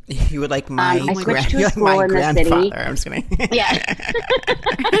fucked up. You would like my I switched to a school in the city. I'm just kidding. Yeah.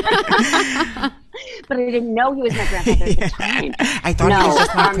 But I didn't know he was my grandfather at the time. I thought he was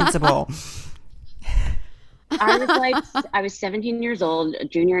just my principal. I was 17 years old, a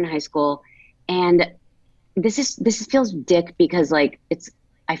junior in high school, and this feels dick because like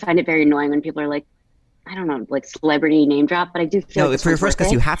I find it very annoying when people are like, I don't know, like celebrity name drop, but I do feel no, it's for your first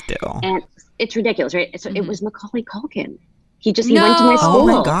because you have to. And it's ridiculous, right? So it was Macaulay Culkin. He went to my school. Oh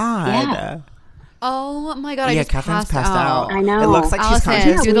my God. Yeah. Oh my God! Yeah, I just Catherine's passed out. I know. It looks like Allison, she's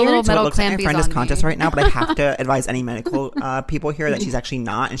conscious. do the little So it metal looks like my clampies friend is on conscious me. right now, but I have to advise any medical people here that she's actually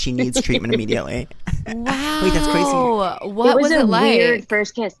not, and she needs treatment immediately. Wow. Wait, that's crazy. What was it like? Weird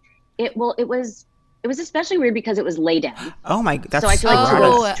first kiss. It was especially weird because it was lay down. Oh my! That's so I feel like to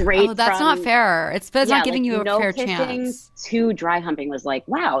go straight. Oh, that's not fair. It's not giving you a no fair kissing chance. To dry humping was like,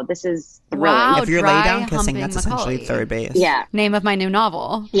 wow, this is thrilling. Wow, if you're dry lay down kissing, humping that's essentially Macaulay. third base. Yeah. Name of my new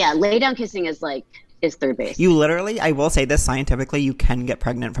novel. Yeah, lay down kissing is third base. You literally, I will say this scientifically, you can get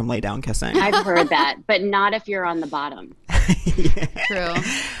pregnant from lay down kissing. I've heard that, but not if you're on the bottom. Yeah. True.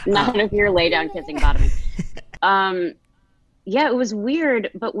 Not if you're lay down kissing bottoming. Yeah, it was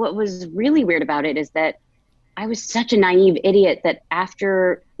weird, but what was really weird about it is that I was such a naive idiot that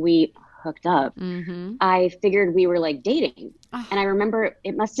after we hooked up, I figured we were like dating. And I remember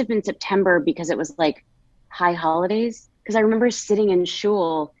it must have been September because it was like high holidays. Because I remember sitting in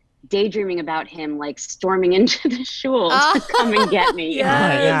shul daydreaming about him like storming into the shul to come and get me.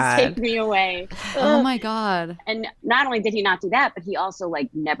 Yes. Take me away. Oh my God. And not only did he not do that, but he also like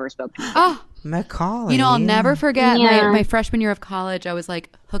never spoke to me. Oh. Macaulay. You know, I'll never forget Yeah. my freshman year of college. I was like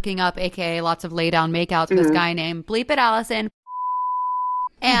hooking up, aka lots of lay down makeouts with this guy named Bleep It Allison.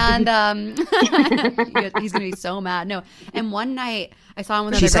 And he's gonna be so mad. No, and one night I saw him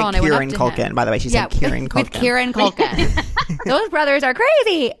with another girl, and I went up to Culkin, him. by the way. She said Kieran Culkin. With Kieran Culkin. Those brothers are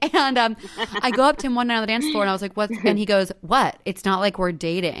crazy. And I go up to him one night on the dance floor, and I was like, "What?" And he goes, "What? It's not like we're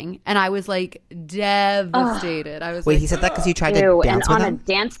dating." And I was like devastated. I was Wait, like, he said that because you tried to Ew, dance and with on him? a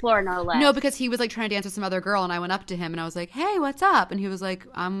dance floor, no less. no, because he was like trying to dance with some other girl, and I went up to him and I was like, "Hey, what's up?" And he was like,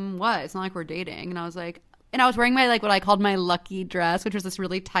 what? It's not like we're dating." And I was like, and I was wearing my like what I called my lucky dress, which was this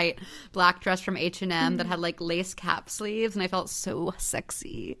really tight black dress from H&M that had like lace cap sleeves, and I felt so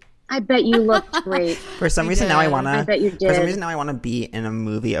sexy. I bet you looked great. For some reason now I want to. I bet you did. For some reason now I want to be in a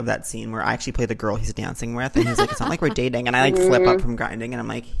movie of that scene where I actually play the girl he's dancing with, and he's like, "It's not like we're dating," and I like flip up from grinding, and I'm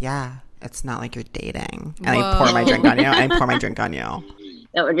like, "Yeah, it's not like you're dating," and I pour my drink on you, and I pour my drink on you.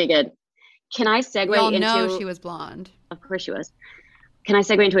 That would be good. Can I segue We all into? know she was blonde. Of course she was. Can I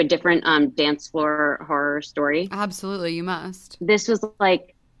segue into a different dance floor horror story? Absolutely, you must. This was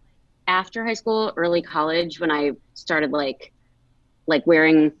like after high school, early college, when I started like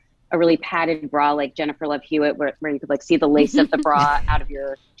wearing a really padded bra like Jennifer Love Hewitt, where you could like see the lace of the bra out of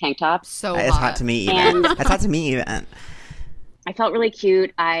your tank top. So It's hot to me even. And- It's hot to me even. I felt really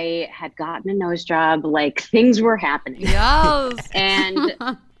cute. I had gotten a nose job. Like things were happening. Yes. And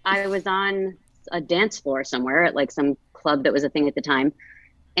I was on a dance floor somewhere at like some club that was a thing at the time.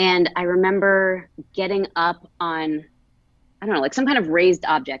 And I remember getting up on, I don't know, like some kind of raised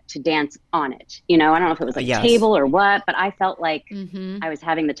object to dance on it. You know, I don't know if it was like Yes. a table or what, but I felt like Mm-hmm. I was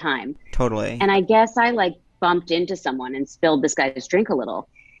having the time. Totally. And I guess I like bumped into someone and spilled this guy's drink a little.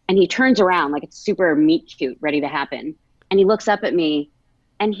 And he turns around like it's super meet cute, ready to happen. And he looks up at me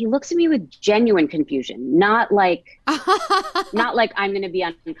and he looks at me with genuine confusion, not like I'm going to be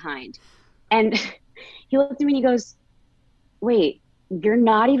unkind. And he looked at me and he goes, "Wait, you're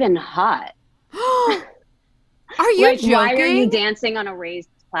not even hot. Are you Like, joking? why are you dancing on a raised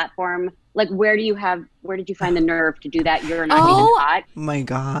platform. Like, where did you find the nerve to do that? You're not even hot. My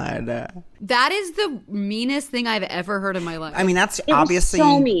God. That is the meanest thing I've ever heard in my life. I mean, that's It obviously was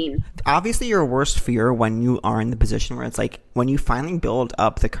so mean. Obviously, your worst fear when you are in the position where it's like, when you finally build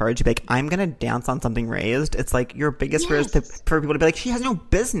up the courage to be like, I'm going to dance on something raised. It's like your biggest fear is for people to be like, she has no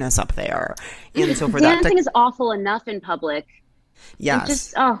business up there. And so for dancing is awful enough in public.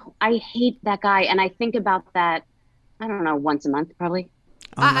 Yes. I hate that guy. And I think about that, I don't know, once a month probably.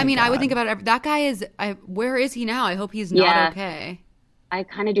 Oh I mean, God. I would think about it. That guy is. Where is he now? I hope he's not okay. I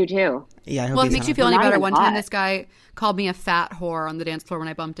kind of do too. Yeah. I hope Well, if it makes you feel any Not better, even one hot. time this guy called me a fat whore on the dance floor when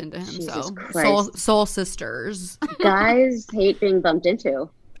I bumped into him. Jesus So Christ. soul sisters. Guys hate being bumped into.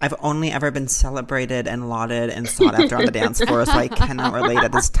 I've only ever been celebrated and lauded and sought after on the dance floor, so I cannot relate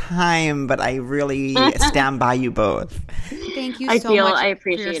at this time, but I really stand by you both. Thank you I so much I for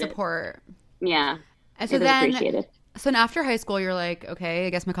appreciate your it. support. Yeah. And so It is then, appreciated. so then after high school, you're like, okay,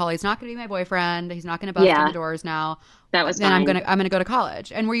 I guess Macaulay's not going to be my boyfriend. He's not going to bust in the doors now. That was then fine. I'm gonna go to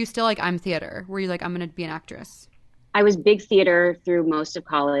college. And were you still like, I'm theater? Were you like, I'm gonna be an actress? I was big theater through most of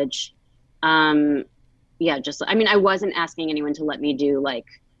college. I wasn't asking anyone to let me do like,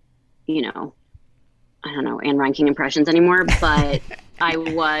 I don't know, Anne Reinking impressions anymore, but I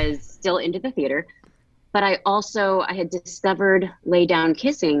was still into the theater. But I had discovered lay down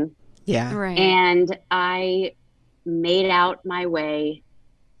kissing. Yeah. Right. And I made out my way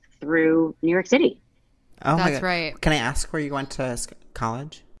through New York City. Oh my That's God. right. Can I ask where you went to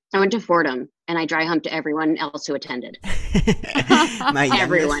college? I went to Fordham and I dry humped everyone else who attended.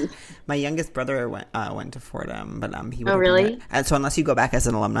 Everyone. My youngest brother went to Fordham, but he. Oh, really? And so unless you go back as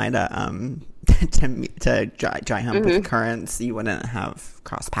an alumni to dry hump with Currents, you wouldn't have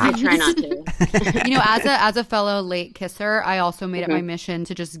cross I paths. try not to. As a fellow late kisser, I also made it my mission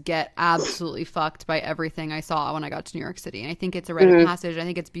to just get absolutely fucked by everything I saw when I got to New York City. And I think it's a rite of passage. I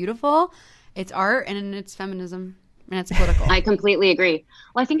think it's beautiful. It's art and it's feminism and it's political. I completely agree.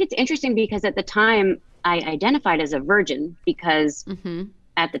 Well, I think it's interesting because at the time I identified as a virgin because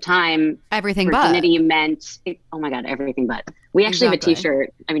at the time Everything virginity meant, oh my God, everything but. We actually Exactly. have a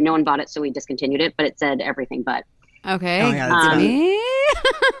t-shirt. I mean, no one bought it, so we discontinued it, but it said everything but. Okay. Oh, yeah, that's me?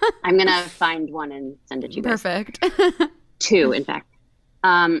 I'm going to find one and send it to you guys. Perfect. 2, in fact.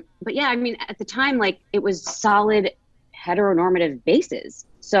 But yeah, I mean, at the time, like, it was solid heteronormative bases.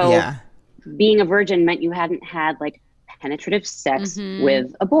 So Yeah. being a virgin meant you hadn't had like penetrative sex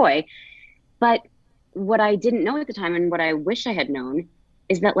with a boy. But what I didn't know at the time and what I wish I had known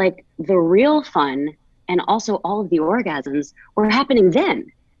is that like the real fun and also all of the orgasms were happening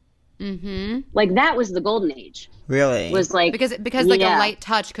then. Like that was the golden age. Really? Was like because like a yeah. light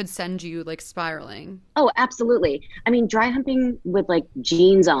touch could send you like spiraling. Oh, absolutely. I mean, dry humping with like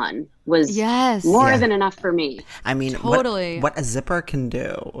jeans on was more than enough for me. I mean, Totally. what a zipper can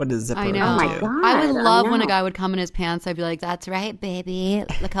do. What a zipper I know. can Oh my do. God. I would love when know. a guy would come in his pants. I'd be like, "That's right, baby.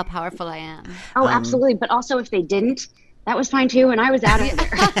 Look how powerful I am." Oh, absolutely. But also if they didn't, that was fine too. And I was out of there.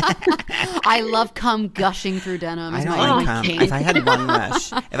 I love cum gushing through denim. I Is don't my like cum. kink. If I had one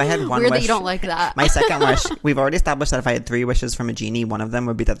wish, Weird that you don't like that. My second wish, we've already established that if I had 3 wishes from a genie, one of them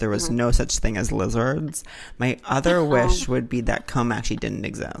would be that there was no such thing as lizards. My other wish would be that cum actually didn't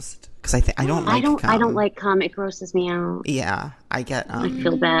exist. Because I don't like cum. I don't like cum. It grosses me out. Yeah, I get. I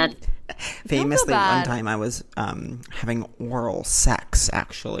feel bad. Famously, bad. one time I was having oral sex,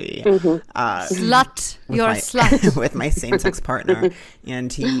 actually. Slut. With You're my, a slut. with my same-sex partner,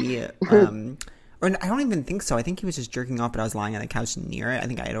 and he, or I don't even think so. I think he was just jerking off, but I was lying on the couch near it. I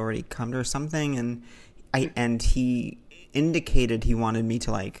think I had already cummed or something, and he indicated he wanted me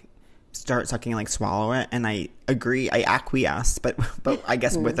to like start sucking, like swallow it, and I agree. I acquiesced, but I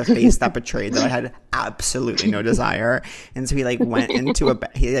guess with a face that betrayed that I had absolutely no desire. And so he like went into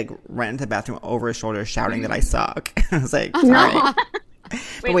the bathroom over his shoulder, shouting that I suck. I was like, sorry.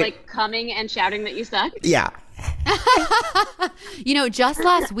 Wait, like coming and shouting that you suck? Yeah. Just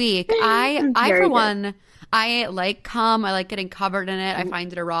last week, I Very for good. one, I like cum. I like getting covered in it. I find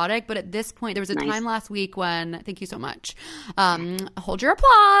it erotic. But at this point, there was a time last week when, thank you so much. Hold your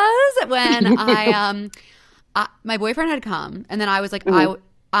applause. When my boyfriend had come, and then I was like,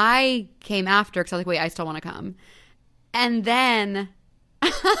 I came after because I was like, wait, I still want to come. And then,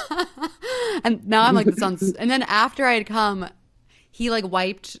 and now I'm like, this sounds, and then after I had come, he like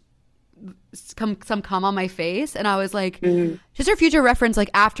wiped some cum on my face, and I was like, just for future reference, like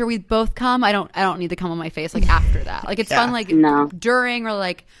after we both come, I don't need the cum on my face like after that. Like it's fun like No. during or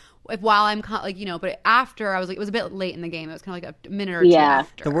like while I'm like, you know, but after I was like, it was a bit late in the game. It was kind of like a minute or two Yeah.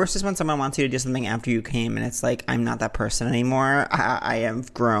 after. The worst is when someone wants you to do something after you came, and it's like, I'm not that person anymore. I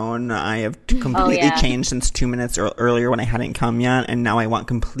have grown. I have completely changed since 2 minutes earlier when I hadn't come yet, and now I want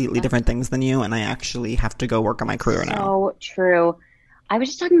completely different things than you, and I actually have to go work on my career now. So true. I was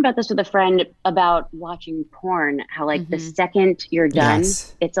just talking about this with a friend about watching porn, how like the second you're done,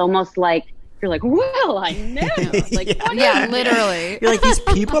 it's almost like you're like, well, I know. Like, yeah, literally. You're like, these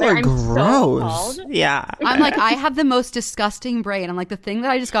people are I'm gross. so Yeah. I'm like, I have the most disgusting brain. I'm like, the thing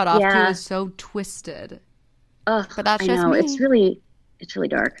that I just got off to is so twisted. Ugh, But that's I just know. me. It's really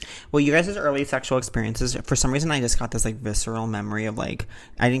dark. Well, you guys' early sexual experiences, for some reason, I just got this like visceral memory of like,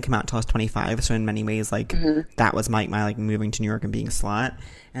 I didn't come out until I was 25, so in many ways, like, that was my like moving to New York and being a slut.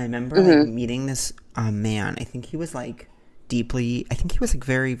 And I remember like meeting this man. I think he was like he was like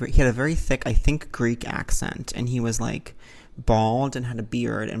he had a very thick, I think, Greek accent, and he was like bald and had a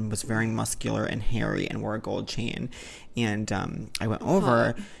beard and was very muscular and hairy and wore a gold chain. And I went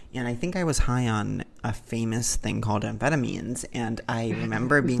over, and I think I was high on a famous thing called amphetamines, and I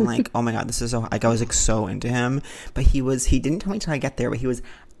remember being like, oh my god, this is so, like, I was like so into him. But he didn't tell me till I get there, but he was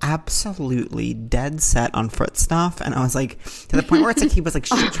absolutely dead set on foot stuff, and I was like, to the point where it's like he was like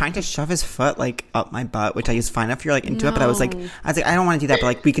trying to shove his foot like up my butt, which I is fine if you're like into it, but I was like, I don't want to do that, but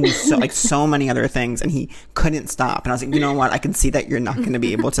like we can do so many other things, and he couldn't stop, and I was like, you know what, I can see that you're not going to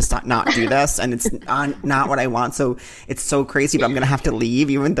be able to not do this, and it's not what I want, so it's so crazy, but I'm going to have to leave,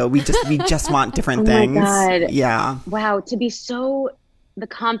 even though we just want different things. My God. Yeah. Wow, to be so the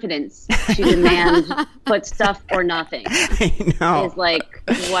confidence to demand put stuff or nothing I know. is like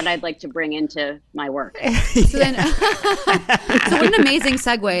what I'd like to bring into my work. So then, so what an amazing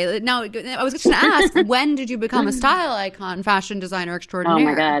segue. Now, I was just going to ask, when did you become a style icon, fashion designer extraordinaire?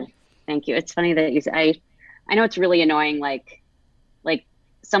 Oh my God. Thank you. It's funny that you say, I know it's really annoying, like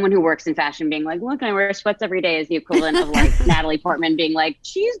someone who works in fashion being like, look, I wear sweats every day is the equivalent of like Natalie Portman being like,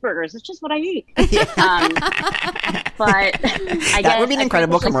 cheeseburgers, it's just what I eat. But I guess that would be an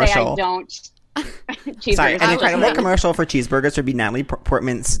incredible commercial. I don't. Sorry, an incredible commercial for cheeseburgers would be Natalie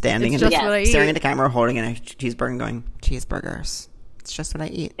Portman standing and staring at the camera, holding in a cheeseburger and going, cheeseburgers. It's just what I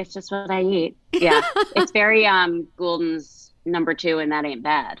eat. It's just what I eat. Yeah. It's very Goulden's number 2, and that ain't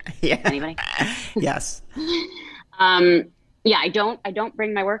bad. Yeah. Anybody? Yes. Yeah, I don't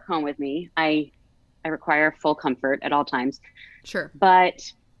bring my work home with me. I require full comfort at all times. Sure.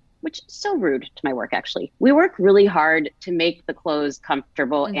 But which is so rude to my work, actually. We work really hard to make the clothes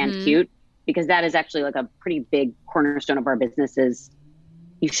comfortable and cute, because that is actually like a pretty big cornerstone of our business. Is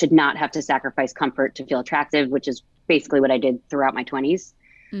you should not have to sacrifice comfort to feel attractive, which is basically what I did throughout my 20s.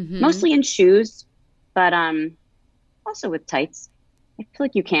 Mostly in shoes, but also with tights. I feel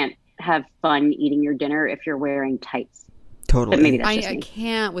like you can't have fun eating your dinner if you're wearing tights. Totally. But maybe that's just I me.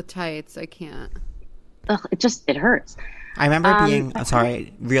 can't with tights. I can't. Ugh, it hurts. I remember being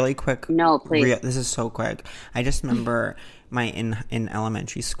sorry, really quick. No, please. This is so quick. I just remember in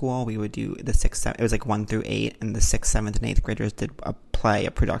elementary school we would do the 6th, 7th, it was like 1 through 8, and the 6th, 7th, and 8th graders did a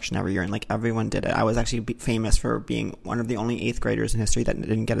production every year, and like everyone did it. I was actually famous for being one of the only 8th graders in history that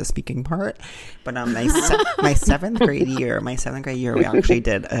didn't get a speaking part. But my 7th grade year, we actually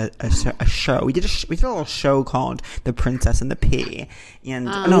did a show. We did a little show called The Princess and the Pea, and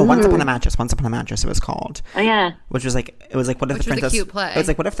Once Upon a Mattress it was called. Oh yeah. Which was like, it was like, what if Which the was a princess? cute play. It was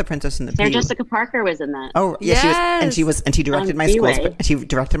like, what if the Princess and the Sarah Pea? Jessica Parker was in that. Oh yeah, Yes. she she directed my school's. B-Way. She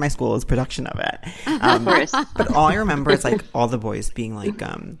directed my school's production of it. Of course. But all I remember is like all the boys being like,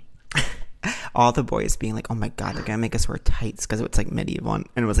 oh my god, they're gonna make us wear tights, because it's like medieval, and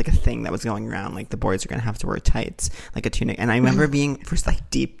it was like a thing that was going around, like the boys are gonna have to wear tights, like a tunic. And I remember being, for like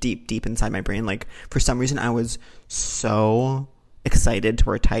deep inside my brain, like for some reason I was so excited to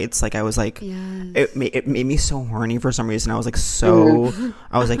wear tights. Like I was like, it made me so horny for some reason. I was like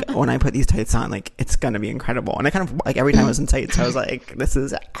I was like, when I put these tights on, like it's gonna be incredible. And I kind of like, every time I was in tights I was like, this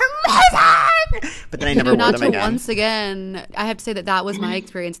is amazing. But then I never wore them again. Once again, I have to say that was my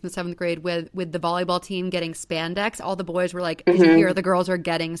experience in the 7th grade with the volleyball team getting spandex. All the boys were like, here the girls are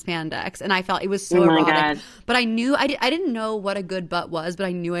getting spandex, and I felt it was so erotic. God. But I knew I didn't know what a good butt was, but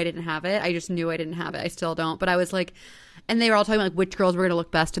I knew I didn't have it. I just knew I didn't have it. I still don't. But I was like, and they were all talking about like which girls were going to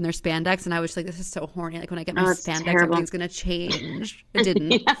look best in their spandex, and I was like, this is so horny. Like when I get my spandex, everything's going to change. It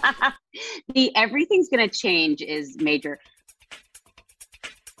didn't. Yeah. The everything's going to change is major.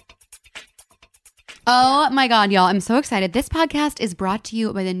 Oh my God, y'all. I'm so excited. This podcast is brought to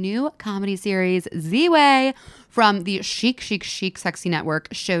you by the new comedy series Z-Way from the chic, sexy network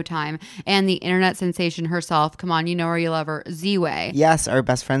Showtime and the internet sensation herself. Come on, you know her, you love her, Z-Way. Yes, our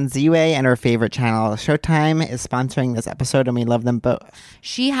best friend Z-Way and our favorite channel Showtime is sponsoring this episode, and we love them both.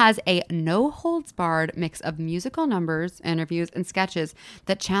 She has a no-holds-barred mix of musical numbers, interviews, and sketches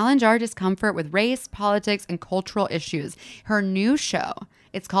that challenge our discomfort with race, politics, and cultural issues. Her new show,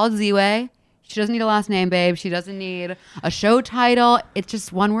 it's called Z-Way. She doesn't need a last name, babe. She doesn't need a show title. It's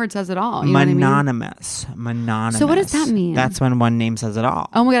just one word says it all. You know Mononymous. What I mean? Mononymous. So what does that mean? That's when one name says it all.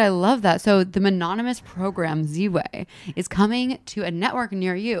 Oh my God, I love that. So the Mononymous program, Z-Way, is coming to a network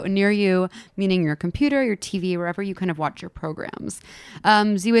near you. Near you, meaning your computer, your TV, wherever you kind of watch your programs.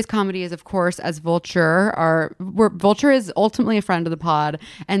 Z-Way's comedy is, of course, as Vulture. Vulture is ultimately a friend of the pod,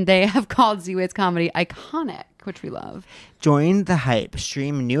 and they have called Z-Way's comedy iconic, which we love. Join the hype.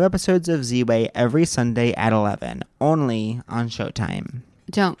 Stream new episodes of Z-Way every Sunday at 11, only on Showtime.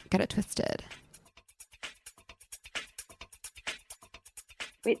 Don't get it twisted.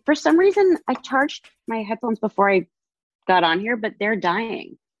 Wait, for some reason, I charged my headphones before I got on here, but they're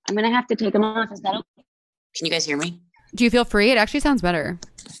dying. I'm going to have to take them off. Is that okay? Can you guys hear me? Do you feel free? It actually sounds better.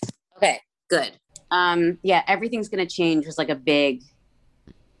 Okay, good. Yeah, everything's going to change. Was like a big...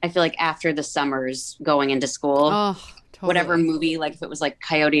 I feel like after the summers going into school, totally. Whatever movie, like if it was like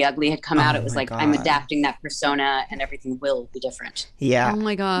Coyote Ugly had come out, it was like, God. I'm adapting that persona and everything will be different. Yeah. Oh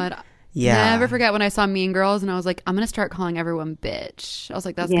my God. Yeah. Never forget when I saw Mean Girls and I was like, I'm going to start calling everyone bitch. I was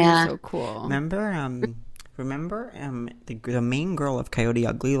like, that's going to be so cool. Remember the main girl of Coyote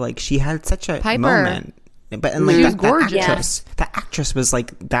Ugly? Like, she had such a Piper. moment. But and like She was gorgeous. That actress was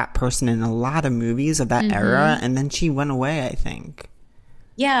like that person in a lot of movies of that era, and then she went away, I think.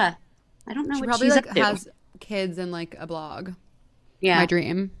 Yeah. I don't know She what probably she's like up to. has kids and like a blog. Yeah. My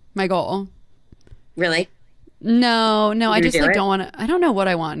dream. My goal. Really? No, I just like it? don't want to. I don't know what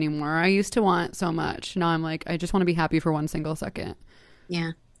I want anymore. I used to want so much. Now I'm like, I just want to be happy for one single second.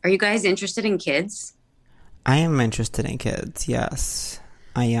 Yeah. Are you guys interested in kids? I am interested in kids, yes.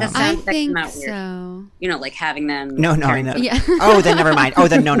 I am. That's- I that think came out weird. so. You know, like having them. No, I know. Yeah. Oh, then never mind. Oh,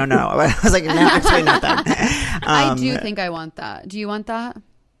 then no. I was like, no, actually not that. I do think I want that. Do you want that?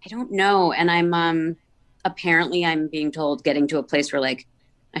 I don't know. And I'm apparently I'm being told getting to a place where like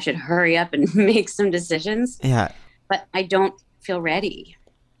I should hurry up and make some decisions. Yeah. But I don't feel ready.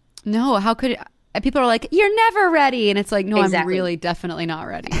 No, how could people are like, you're never ready. And it's like, no, Exactly. I'm really definitely not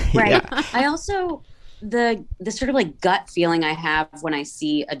ready. Right. Yeah. I also the sort of like gut feeling I have when I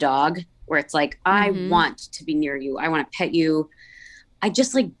see a dog where it's like, I want to be near you. I want to pet you. I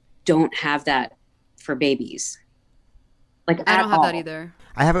just like don't have that for babies. Like I don't have all. that either.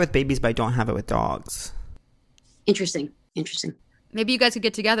 I have it with babies, but I don't have it with dogs. Interesting. Maybe you guys could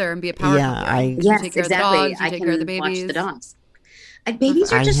get together and be a power Yeah, couple. You Yes, take care exactly. of the dogs, you I take can care of the babies. watch the dogs.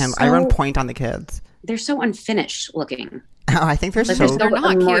 Babies are just I run point on the kids. they're so unfinished looking. Oh, I think they're Like, so. They're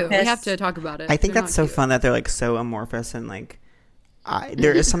not cute. amorphous. We have to talk about it. I think They're that's not so cute. fun that they're like so amorphous and like.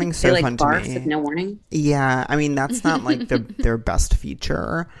 There is something so They like fun to barf me. with no warning. Yeah, I mean that's not like their best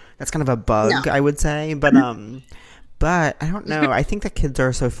feature. That's kind of a bug, I would say. But I don't know. I think that kids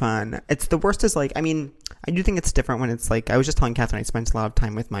are so fun. It's the worst is like, I mean, I do think it's different when it's like, I was just telling Catherine I spent a lot of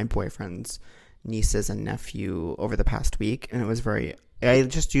time with my boyfriend's nieces and nephew over the past week, and it was I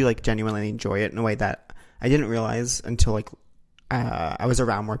just do like genuinely enjoy it in a way that I didn't realize until like I was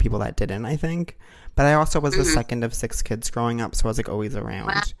around more people that didn't, I think. But I also was the second of 6 kids growing up, so I was like always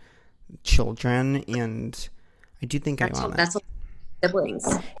around children, and I do think I want That's siblings.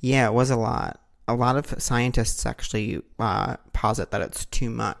 Yeah, it was a lot. A lot of scientists actually posit that it's too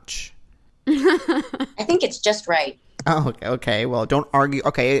much. I think it's just right. Oh, okay. Well, don't argue.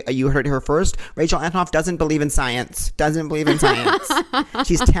 Okay, you heard her first. Rachel Antonoff doesn't believe in science.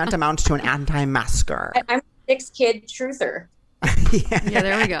 She's tantamount to an anti-masker. I'm a 6-kid truther. Yeah,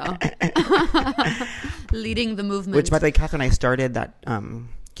 there we go. Leading the movement. Which, by the way, Catherine, I started that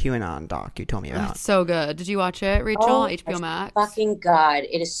QAnon doc you told me about. It's so good. Did you watch it, Rachel? HBO Max. Fucking God.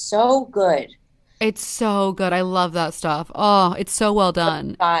 It is so good. It's so good. I love that stuff. Oh, it's so well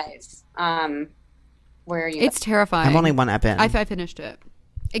done. 5. Where are you? It's terrifying. I'm only one ep in. I finished it.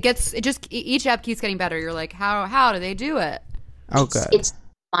 Each ep keeps getting better. You're like, how do they do it? Oh, good. It's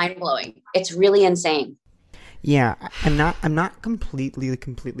mind blowing. It's really insane. Yeah, I'm not completely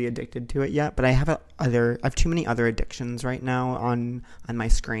addicted to it yet, but I have too many other addictions right now on my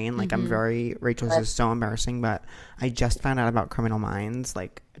screen. Like Rachel's is so embarrassing, but I just found out about Criminal Minds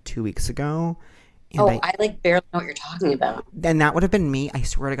like 2 weeks ago, And I like barely know what you're talking about. And that would have been me. I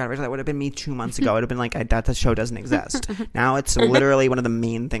swear to God, Rachel, that would have been me 2 months ago. It would have been like, that show doesn't exist. Now it's literally one of the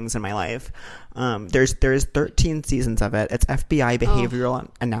main things in my life. There's 13 seasons of it. It's FBI behavioral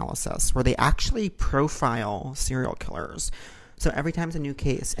analysis, where they actually profile serial killers. So every time it's a new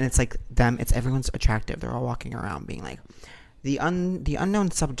case, and it's like it's everyone's attractive. They're all walking around being like, the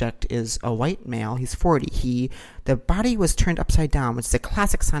unknown subject is a white male. He's 40. The body was turned upside down, which is a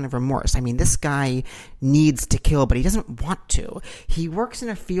classic sign of remorse. I mean, this guy needs to kill, but he doesn't want to. He works in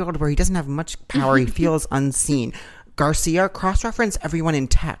a field where he doesn't have much power. He feels unseen. Garcia, cross-reference everyone in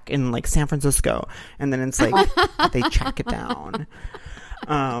tech in like San Francisco, and then it's like they track it down.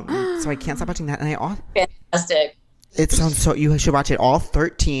 So I can't stop watching that, and Fantastic. It sounds so. You should watch it. All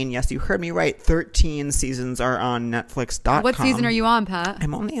 13. Yes, you heard me right. 13 seasons are on Netflix.com. What season are you on, Pat?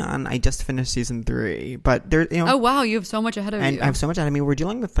 I'm only on. I just finished season 3, but there. Oh wow, you have so much ahead of you. I have so much ahead of me. We're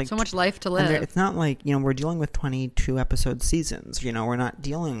dealing with like so much life to live. It's not like we're dealing with 22 episode seasons. We're not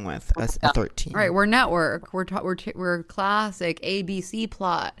dealing with a 13. Right, we're network. We're classic ABC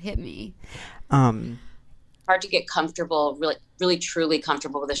plot. Hit me. Hard to get comfortable, really truly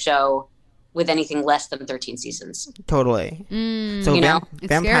comfortable with a show with anything less than 13 seasons. Totally. So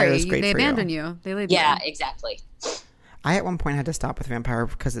Vampire is great They for abandon you. They leave you. Exactly. I at one point had to stop with Vampire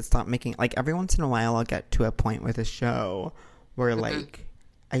because it stopped making, like, every once in a while I'll get to a point with a show where like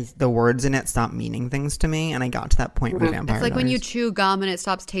the words in it stop meaning things to me, and I got to that point with Vampire. It's like when you chew gum and it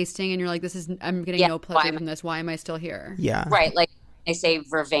stops tasting and you're like, I'm getting no pleasure from this. Why am I still here? Yeah. Right. Like I say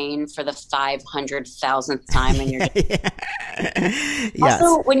Vervain for the 500,000th time and you're yes.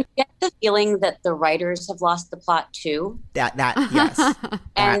 Also, when you get the feeling that the writers have lost the plot too. That yes.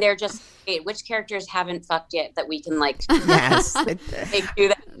 And they're just, which characters haven't fucked yet that we can like yes. they do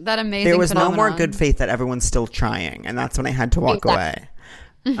that. That amazing There was phenomenon. no more good faith that everyone's still trying, and that's when I had to walk away.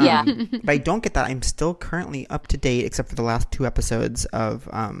 Yeah. But I don't get that. I'm still currently up to date, except for the last 2 episodes of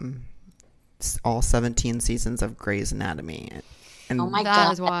all 17 seasons of Grey's Anatomy. And oh my that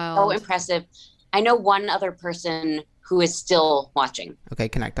God, is wild. so impressive. I know one other person who is still watching. Okay,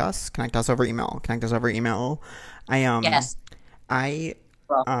 connect us over email. Yes. I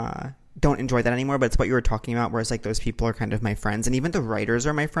don't enjoy that anymore, but it's what you were talking about, where it's like those people are kind of my friends, and even the writers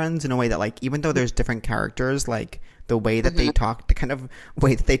are my friends in a way that, like, even though there's different characters, like the way that they talk, the kind of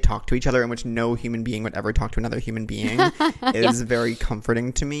way that they talk to each other, in which no human being would ever talk to another human being, is very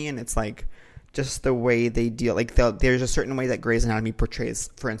comforting to me. And it's like just the way they deal, like there's a certain way that Grey's Anatomy portrays,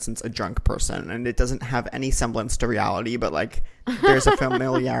 for instance, a drunk person, and it doesn't have any semblance to reality, but like there's a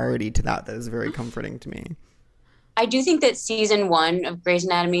familiarity to that is very comforting to me. I do think that season 1 of Grey's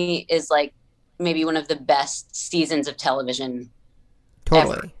Anatomy is like maybe one of the best seasons of television.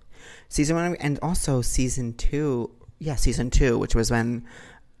 Totally. Ever. Season 1 and also season 2. Yeah, season 2, which was when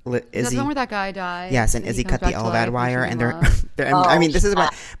Izzy. That's the one where that guy died. Yes, and Izzy cut the LVAD wire, and they're. I mean, this is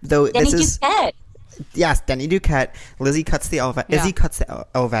what Duquette. Yes, Denny Duquette. Lizzie cuts the LVAD. Yeah. Izzy cuts the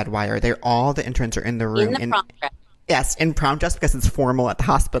LVAD wire. All the interns are in the room. In the prom dress. Yes, in prom dress because it's formal at the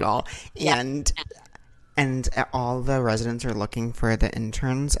hospital, and all the residents are looking for the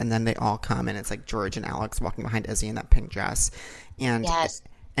interns, and then they all come, and it's like George and Alex walking behind Izzy in that pink dress, and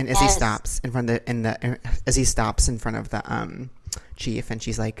Izzy stops in front of the chief, and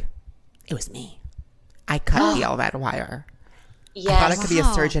she's like, "It was me. I cut the LVAD wire. Yes. I thought I could be a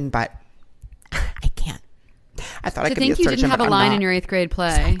surgeon, but I can't. I thought I could be a surgeon, you didn't have a line in your 8th grade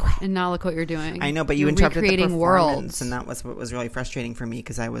play, so and now look what you're doing. I know, but you interrupted the performance, worlds, and that was what was really frustrating for me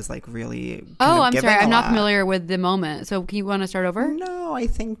because I was like really. I'm sorry, I'm not familiar with the moment. So, you want to start over? No, I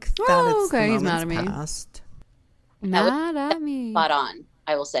think that it's the he's mad at me. Past. Mad at me. Spot on,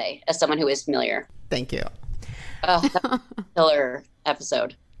 I will say, as someone who is familiar. Thank you. Oh, that was a killer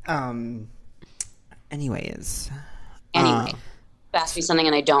episode. Anyways, ask me something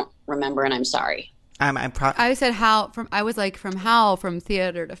and I don't remember, and I'm sorry. I said from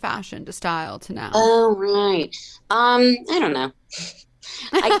theater to fashion to style to now. Oh, right. I don't know.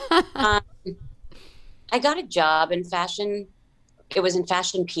 I got a job in fashion. It was in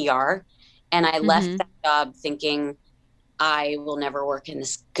fashion PR, and I left that job thinking I will never work in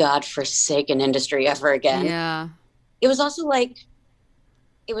this godforsaken industry ever again. Yeah. It was also like,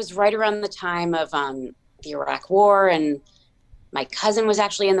 it was right around the time of the Iraq War, and my cousin was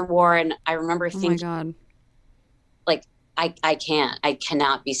actually in the war, and I remember thinking, oh my God. like, I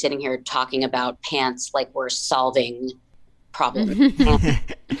cannot be sitting here talking about pants like we're solving problems.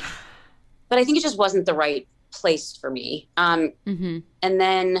 But I think it just wasn't the right place for me. And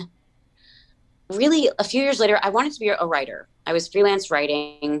then really a few years later, I wanted to be a writer. I was freelance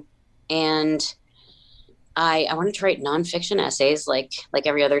writing, and I wanted to write nonfiction essays like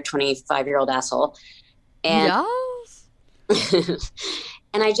every other 25-year-old asshole. And Yes.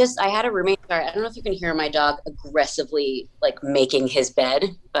 and I had a roommate. Sorry, I don't know if you can hear my dog aggressively like making his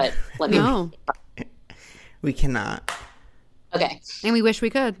bed, but let me. No. We cannot. Okay. And we wish we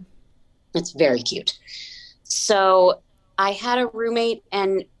could. It's very cute. So I had a roommate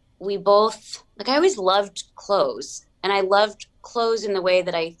and we both, like, I always loved clothes, and I loved clothes in the way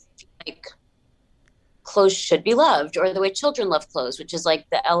that I feel like clothes should be loved, or the way children love clothes, which is like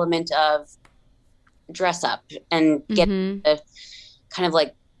the element of dress up and get to kind of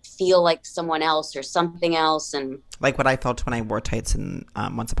like feel like someone else or something else. And Like what I felt when I wore tights in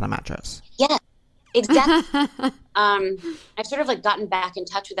Once Upon a Mattress. yeah, exactly. I've sort of like gotten back in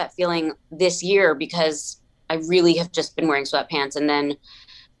touch with that feeling this year because I really have just been wearing sweatpants. And then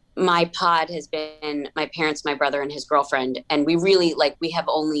my pod has been my parents, my brother, and his girlfriend. And we really like, we have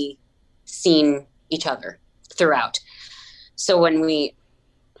only seen each other throughout. So when we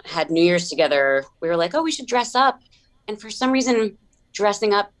had New Year's together, we were like, oh, we should dress up. And for some reason,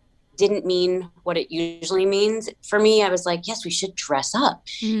 dressing up didn't mean what it usually means. For me, I was like, yes, we should dress up.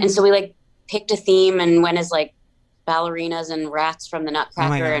 And so we like picked a theme and went as like ballerinas and rats from the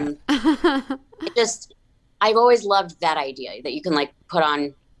Nutcracker. And it just, I've always loved that idea that you can like put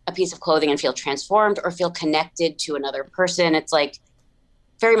on a piece of clothing and feel transformed or feel connected to another person. It's like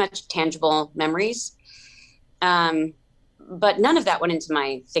very much tangible memories. But none of that went into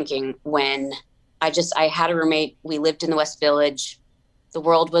my thinking when I had a roommate. We lived in the West Village. The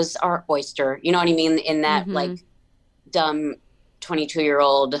world was our oyster. You know what I mean? In that like dumb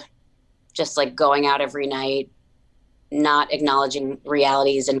 22-year-old, just like going out every night, not acknowledging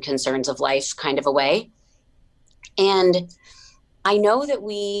realities and concerns of life kind of a way. And I know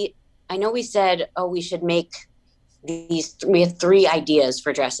we said, oh, we should make we had 3 ideas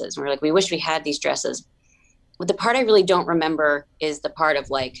for dresses. And we're like, we wish we had these dresses. But the part I really don't remember is the part of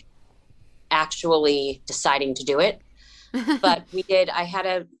like actually deciding to do it. But we did. I had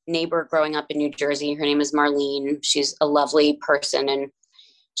a neighbor growing up in New Jersey. Her name is Marlene. She's a lovely person. And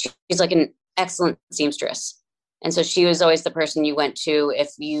she's like an excellent seamstress. And so she was always the person you went to if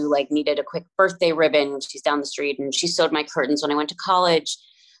you like needed a quick birthday ribbon. She's down the street, and she sewed my curtains when I went to college.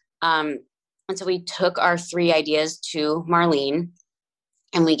 And so we took our 3 ideas to Marlene,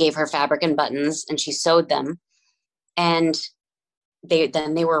 and we gave her fabric and buttons, and she sewed them. And they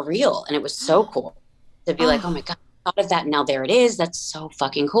were real, and it was so cool to be like, oh my God, I thought of that. And now there it is. That's so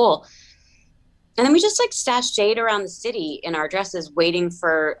fucking cool. And then we just like stashed jade around the city in our dresses, waiting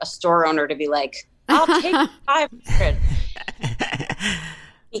for a store owner to be like, I'll take 500.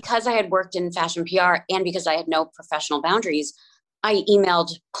 Because I had worked in fashion PR and because I had no professional boundaries, I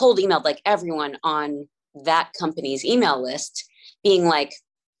cold emailed like everyone on that company's email list, being like,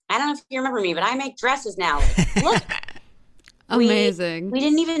 I don't know if you remember me, but I make dresses now. Look. Amazing. We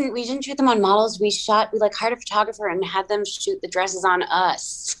didn't shoot them on models. We like hired a photographer and had them shoot the dresses on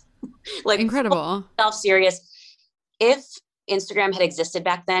us. Like incredible. Self-serious. If Instagram had existed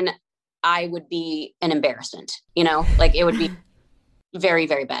back then, I would be an embarrassment, you know, like it would be very,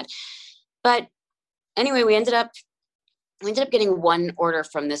 very bad. But anyway, we ended up getting one order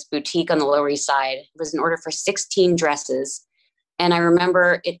from this boutique on the Lower East Side. It was an order for 16 dresses. And I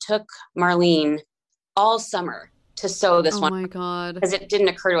remember it took Marlene all summer to sew this one. Oh my God. Because it didn't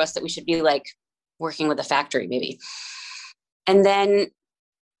occur to us that we should be like working with a factory maybe. And then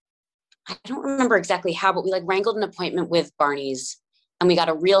I don't remember exactly how, but we like wrangled an appointment with Barney's and we got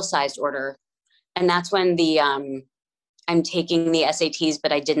a real sized order. And that's when the I'm taking the SATs,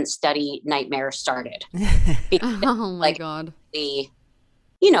 but I didn't study nightmare started. Oh my God. It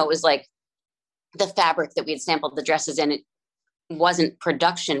was like the fabric that we had sampled the dresses in. It wasn't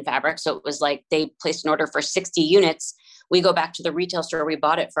production fabric. So it was like they placed an order for 60 units. We go back to the retail store we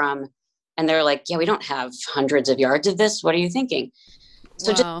bought it from, and they're like, yeah, we don't have hundreds of yards of this. What are you thinking?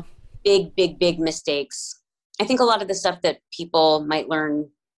 So just big mistakes. I think a lot of the stuff that people might learn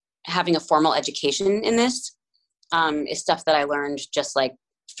having a formal education in this is stuff that I learned just like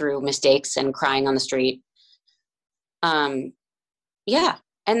through mistakes and crying on the street. Yeah.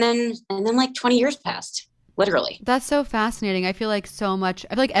 And then like 20 years passed, literally. That's so fascinating. I feel like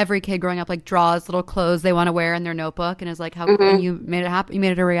every kid growing up like draws little clothes they want to wear in their notebook and is like, how and you made it happen. You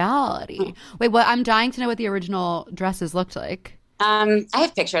made it a reality. Wait, what? I'm dying to know what the original dresses looked like. I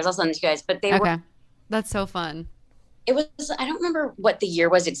have pictures. I'll send them to you guys, but they were. That's so fun. It was, I don't remember what the year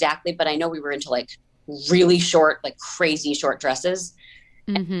was exactly, but I know we were into like really short, like crazy short dresses,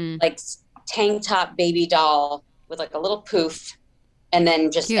 and, like tank top baby doll with like a little poof, and then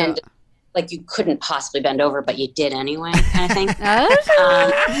just like you couldn't possibly bend over, but you did anyway, kind of thing. That's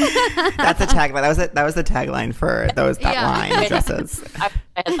a tagline. That was the tagline for that line dresses.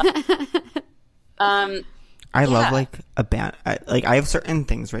 I love like a band. I have certain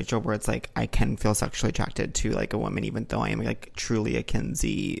things, Rachel, where it's like I can feel sexually attracted to like a woman, even though I am like truly a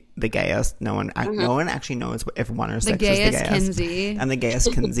Kinsey, the gayest. No one actually knows if 1 or 6 is the gayest. Kinsey. I'm the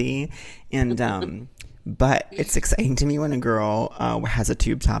gayest Kinsey, and but it's exciting to me when a girl has a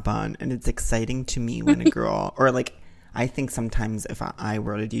tube top on, and it's exciting to me when a girl or like I think sometimes if I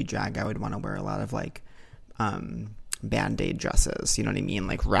were to do drag, I would want to wear a lot of like Band-Aid dresses, you know what I mean,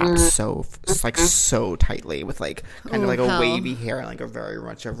 like wrapped so tightly with like kind of like a wavy hair and like a very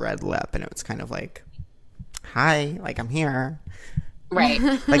much a red lip, and it was kind of like, hi, like I'm here, right?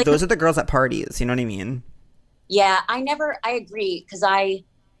 Like those are the girls at parties, you know what I mean? Yeah, I agree, because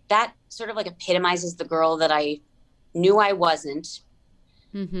that sort of like epitomizes the girl that I knew I wasn't.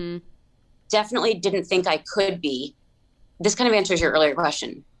 Definitely didn't think I could be. This kind of answers your earlier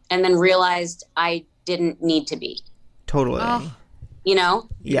question, and then realized I didn't need to be. Totally. You know?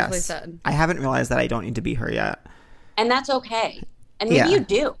 Yes. I haven't realized that I don't need to be her yet. And that's okay. And maybe you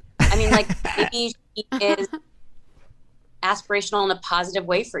do. I mean, like, maybe she is aspirational in a positive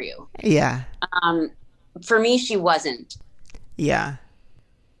way for you. Yeah. For me, she wasn't. Yeah.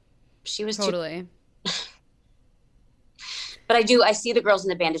 She was totally. But I see the girls in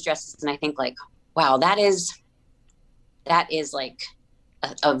the bandage dresses and I think like, wow, that is like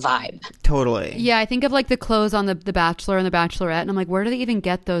a vibe. Totally. Yeah, I think of like the clothes on the Bachelor and the Bachelorette, and I'm like, where do they even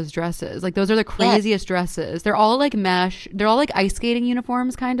get those dresses? Like those are the craziest dresses. They're all like mesh. They're all like ice skating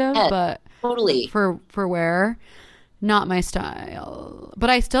uniforms kind of, but totally for wear. Not my style.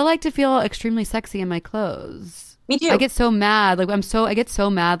 But I still like to feel extremely sexy in my clothes. Me too. I get so mad. Like I get so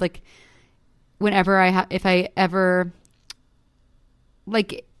mad like whenever if I ever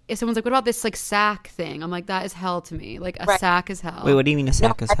like if someone's like, what about this like sack thing? I'm like, that is hell to me. Like a sack is hell. Wait, what do you mean a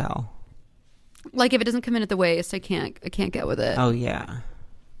sack is hell? Like if it doesn't come in at the waist, I can't get with it. Oh yeah.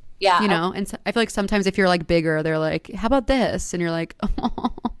 Yeah. You know, and so, I feel like sometimes if you're like bigger, they're like, how about this? And you're like,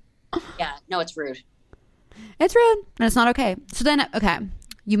 oh. Yeah, no, it's rude. It's rude and it's not okay. So then, okay,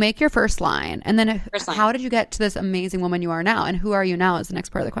 you make your first line, and then how did you get to this amazing woman you are now? And who are you now is the next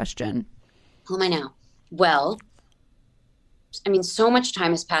part of the question. Who am I now? Well, I mean, so much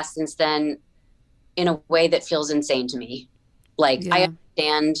time has passed since then in a way that feels insane to me. Like, I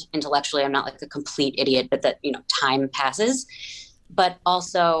understand intellectually, I'm not like a complete idiot, but that, you know, time passes. But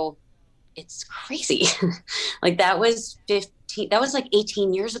also, it's crazy. Like, that was like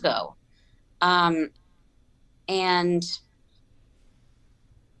 18 years ago. And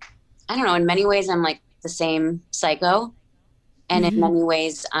I don't know, in many ways, I'm like the same psycho. And in many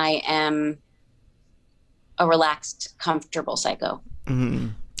ways, I am a relaxed, comfortable psycho. Mm-hmm.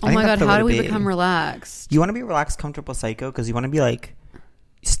 Oh my God, how do we become relaxed? You want to be relaxed, comfortable psycho because you want to be like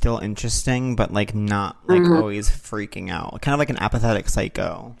still interesting, but like not like always freaking out. Kind of like an apathetic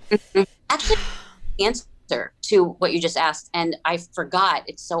psycho. Actually, the answer to what you just asked, and I forgot,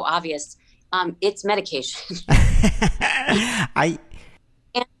 it's so obvious. It's medication.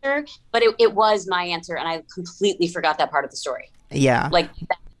 Answer, but it was my answer, and I completely forgot that part of the story. Yeah. Like,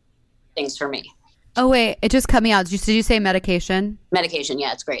 things for me. Oh, wait, it just cut me out. Did you say medication? Medication,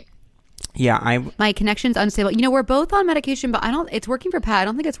 yeah, it's great. Yeah, my connection's unstable. You know, we're both on medication, but it's working for Pat. I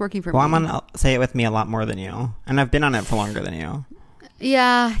don't think it's working for me. Well, I'm on Say It With Me a lot more than you, and I've been on it for longer than you.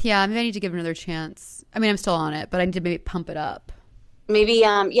 Yeah, maybe I need to give it another chance. I mean, I'm still on it, but I need to maybe pump it up. Maybe,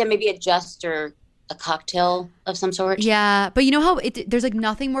 maybe adjust or a cocktail of some sort. Yeah, but you know how there's like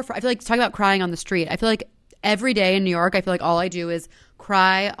nothing more. I feel like talking about crying on the street. I feel like every day in New York, I feel like all I do is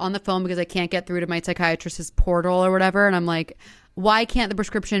cry on the phone because I can't get through to my psychiatrist's portal or whatever. And I'm like, why can't the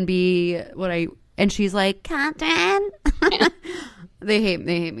prescription be what I? And she's like, Catherine. They hate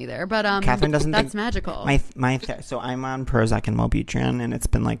me there, but Catherine doesn't. That's magical. So I'm on Prozac and Wellbutrin, and it's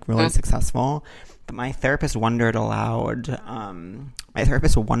been like really successful. But my therapist wondered aloud.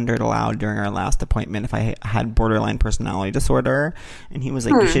 During our last appointment if I had borderline personality disorder, and he was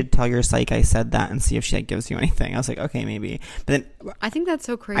like, "You should tell your psych I said that and see if she like, gives you anything." I was like, "Okay, maybe." But then I think that's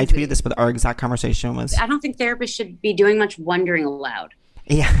so crazy. I tweeted this, but our exact conversation was, I don't think therapists should be doing much wondering aloud.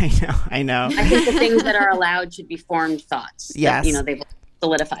 Yeah, I know. I think the things that are allowed should be formed thoughts. Yes. That, you know, they've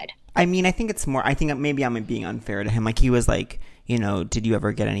solidified. I mean, I think it's more, I think maybe I'm being unfair to him. Like, he was like, you know, did you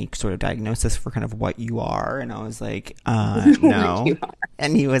ever get any sort of diagnosis for kind of what you are? And I was like, no.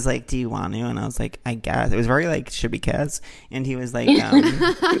 And he was like, do you want to? And I was like, I guess. It was very like, should we kiss? And he was like,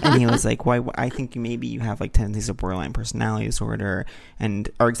 and he was like, why? I think maybe you have like tendencies of borderline personality disorder. And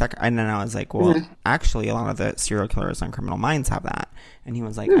then I was like, well, actually, a lot of the serial killers on Criminal Minds have that. And he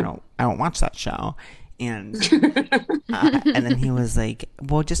was like, I don't watch that show. And then he was like,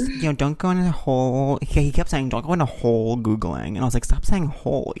 well, just, don't go in a hole. He kept saying, don't go in a hole Googling. And I was like, stop saying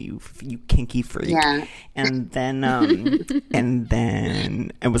hole, you kinky freak. Yeah. And then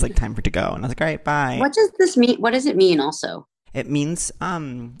it was like time for it to go. And I was like, all right, bye. What does this mean? What does it mean also? It means,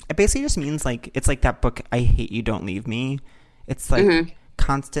 it basically just means like, it's like that book, I Hate You, Don't Leave Me. It's like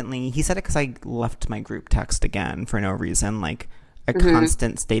constantly, he said it because I left my group text again for no reason. Like a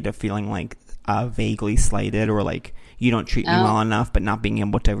constant state of feeling like, vaguely slighted, or like you don't treat me well enough, but not being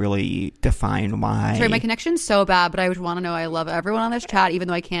able to really define why. Sorry, my connection's so bad, but I would want to know I love everyone on this chat, even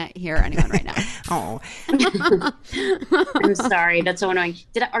though I can't hear anyone right now. Oh, I'm sorry, that's so annoying.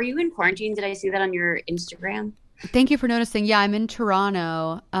 Are you in quarantine? Did I see that on your Instagram? Thank you for noticing. Yeah, I'm in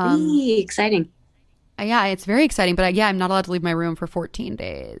Toronto. Exciting. Yeah, it's very exciting, but I'm not allowed to leave my room for 14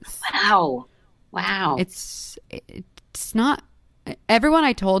 days. Wow. It's not. Everyone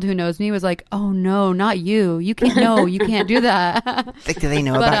I told who knows me was like, "Oh no, not you! You can't do that." Like, do they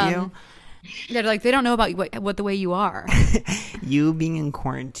know about you? They're like, they don't know about what the way you are. You being in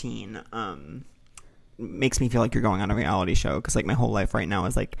quarantine makes me feel like you're going on a reality show, because like my whole life right now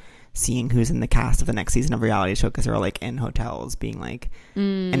is like seeing who's in the cast of the next season of reality show, because they're all like in hotels being like,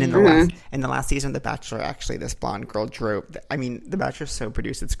 and in the last season of The Bachelor, actually this blonde girl drove. I mean, The Bachelor's so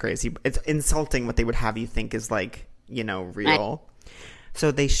produced, it's crazy. It's insulting what they would have you think is like, real. So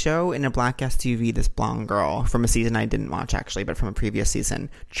they show in a black SUV this blonde girl from a season I didn't watch actually, but from a previous season,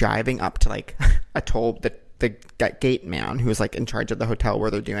 driving up to like the gate man who's like in charge of the hotel where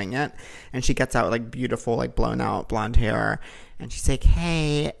they're doing it, and she gets out like beautiful like blown out blonde hair, and she's like,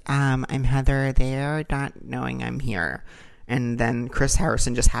 "Hey, I'm Heather," there, not knowing I'm here. And then Chris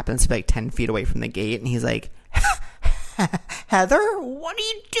Harrison just happens to be like 10 feet away from the gate, and he's like, "Heather, what are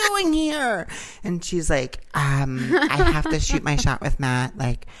you doing here?" And she's like, I have to shoot my shot with Matt.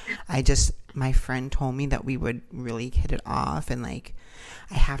 Like, my friend told me that we would really hit it off, and like,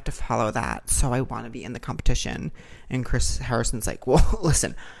 I have to follow that, so I want to be in the competition. And Chris Harrison's like, well,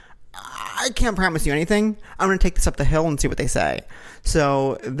 listen, I can't promise you anything. I'm going to take this up the hill and see what they say.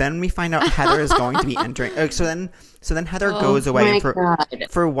 So then we find out Heather is going to be entering. So then Heather goes away, and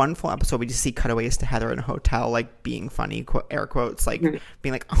for one full episode, we just see cutaways to Heather in a hotel, like being funny, air quotes, like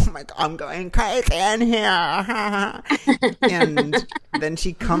being like, "Oh my God, I'm going crazy in here." And then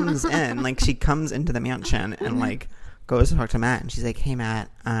she comes into the mansion and like goes to talk to Matt, and she's like, "Hey Matt,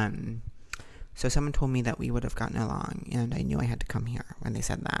 so someone told me that we would have gotten along, and I knew I had to come here when they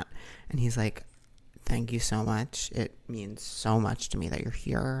said that." And he's like, "Thank you so much. It means so much to me that you're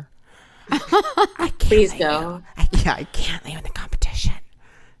here. Please go." I can't leave in the competition."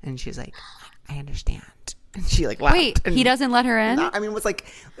 And she's like, "I understand." And she like laughed. Wait, he doesn't let her in? I mean, it was like,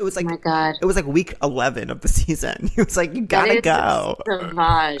 oh my God. It was like week 11 of the season. He was like, "You gotta go."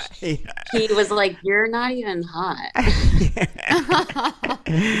 Savage. He was like, "You're not even hot."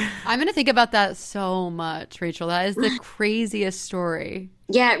 I'm gonna think about that so much, Rachel. That is the craziest story.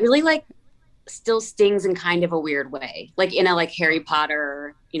 Yeah, it really like still stings in kind of a weird way, like in a like Harry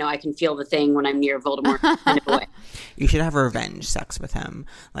Potter, I can feel the thing when I'm near Voldemort kind of a way. You should have revenge sex with him.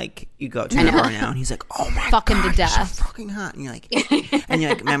 Like, you go to the bar now, and he's like, "Oh my Fuck God, him to death. you're so fucking hot." And you're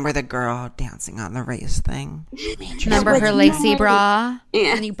like, remember the girl dancing on the race thing? Remember her lacy bra?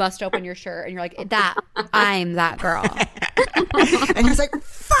 Yeah. And you bust open your shirt, and you're like, I'm that girl. And he's like,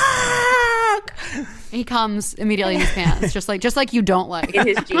 "Fuck!" He comes immediately in his pants, just like you don't like. In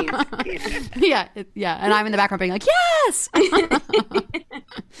his jeans. Yeah. And I'm in the background being like, "Yes!"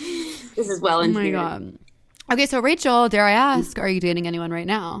 This is well engineered. Oh my God. Okay, so Rachel, dare I ask, are you dating anyone right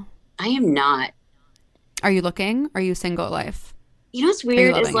now? I am not. Are you looking? Are you single at life? What's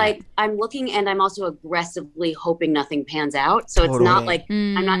weird is like I'm looking, and I'm also aggressively hoping nothing pans out. So It's not like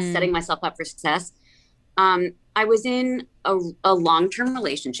I'm not setting myself up for success. I was in a long-term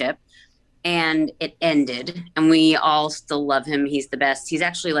relationship, and it ended, and we all still love him. He's the best. He's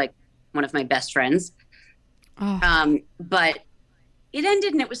actually like one of my best friends. Oh. But it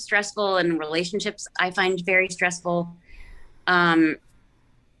ended, and it was stressful, and relationships I find very stressful. I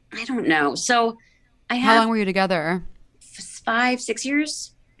don't know. So How long were you together? 5-6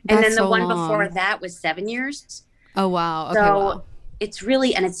 years. That's and then the so one long. before that was 7 years. Oh, wow. Okay, so wow. It's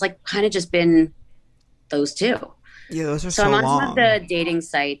really, and it's like kind of just been those two. Yeah, those are so so I'm on long. some of the dating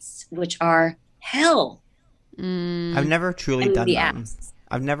sites, which are hell. I've never truly done them. Apps.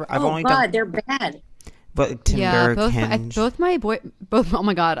 I've only done. They're bad. But Tinder, both my oh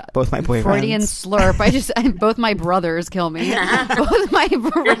my god, both my boyfriends. Freudian slurp. Both my brothers kill me. Both my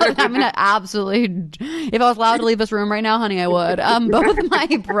brothers. I'm gonna absolutely. If I was allowed to leave this room right now, honey, I would. Both my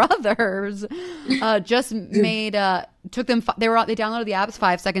brothers just made. Took them. They downloaded the apps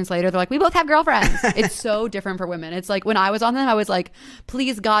 5 seconds later. They're like, we both have girlfriends. It's so different for women. It's like when I was on them, I was like,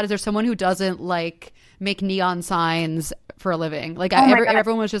 please God, is there someone who doesn't like make neon signs for a living? Like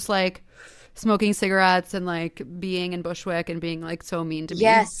everyone was just like smoking cigarettes and like being in Bushwick and being like so mean to me.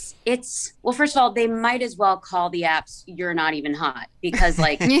 Yes, well, first of all, they might as well call the apps "You're Not Even Hot" because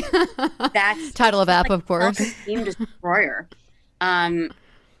like that's title of app, like, of course. Team destroyer. And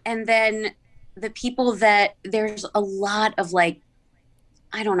then the people that there's a lot of like,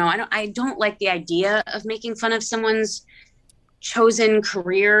 I don't know, I don't like the idea of making fun of someone's chosen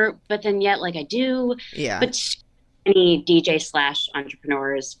career, but then yet like I do. Yeah. But any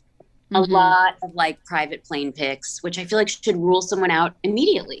DJ/entrepreneurs. A lot of like private plane pics, which I feel like should rule someone out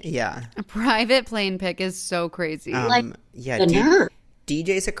immediately. Yeah. A private plane pic is so crazy. Yeah. the nerve.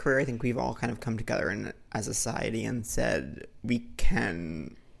 DJ's a career I think we've all kind of come together as a society and said we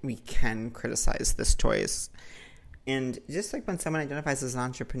can criticize this choice. And just like when someone identifies as an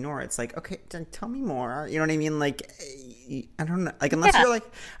entrepreneur, it's like, okay, then tell me more. You know what I mean? Like, I don't know. Like,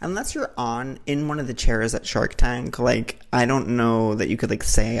 unless you're in one of the chairs at Shark Tank, like, I don't know that you could like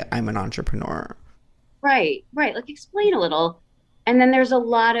say I'm an entrepreneur. Right. Like, explain a little. And then there's a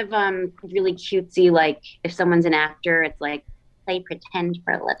lot of really cutesy, like, if someone's an actor, it's like, play pretend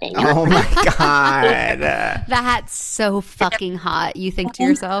for a living. Oh my God. That's so fucking hot, you think to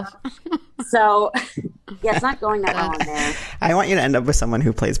yourself. So, yeah, it's not going that well in there. I want you to end up with someone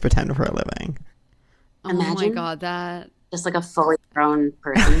who plays pretend for a living. Imagine? Oh my God, that. Just like a fully grown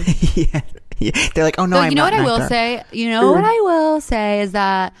person. yeah. They're like, oh no, I'm not. You know what I will say is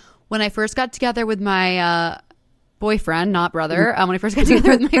that when I first got together with my boyfriend, not brother, when I first got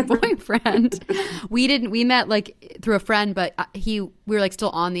together with my boyfriend, we met like through a friend, but we were like still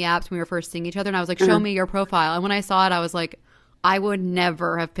on the apps when we were first seeing each other, and I was like, show me your profile. And when I saw it, I was like, I would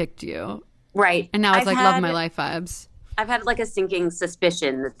never have picked you. Right. And now it's like love my life vibes. I've had like a sinking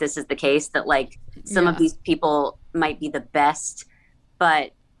suspicion that this is the case, that like some of these people might be the best,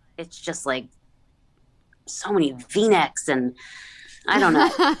 but it's just like so many V-necks and I don't know.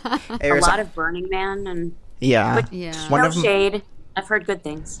 A lot of Burning Man and no shade. I've heard good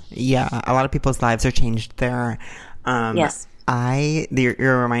things. Yeah, a lot of people's lives are changed there. Yes.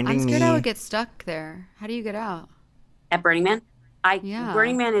 You're reminding me. I'm scared I would get stuck there. How do you get out? At Burning Man?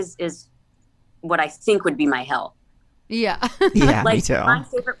 Burning Man is what I think would be my hell. Yeah. Yeah, like, me too. My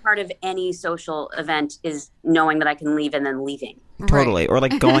favorite part of any social event is knowing that I can leave and then leaving. Totally. Right. Or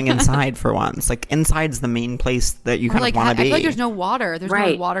like going inside for once. Like inside's the main place that you kind of want to be. I feel like there's no water. There's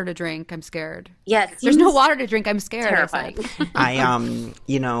no water to drink. I'm scared. Yeah. There's no water to drink. I'm scared. Terrifying.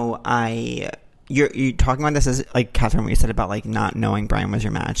 You're talking about this as like Catherine, what you said about like not knowing Brian was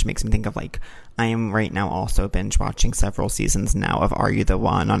your match makes me think of like I am right now also binge watching several seasons now of Are You the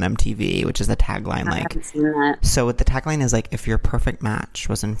One on MTV, which is the tagline. I haven't seen that. So the tagline is like, if your perfect match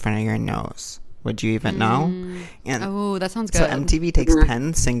was in front of your nose, would you even know? And that sounds good. So MTV takes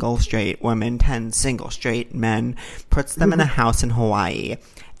 10 single straight women, 10 single straight men, puts them in a house in Hawaii.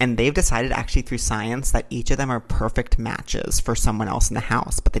 And they've decided actually through science that each of them are perfect matches for someone else in the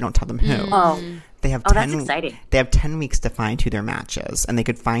house, but they don't tell them who. They have 10, that's exciting. They have 10 weeks to find who their match is. And they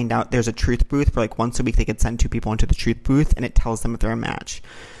could find out there's a truth booth where like once a week they could send 2 people into the truth booth and it tells them if they're a match.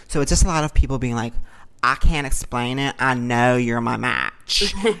 So it's just a lot of people being like, I can't explain it. I know you're my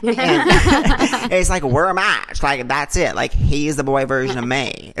match. And it's like, we're a match. Like, that's it. Like, he's the boy version of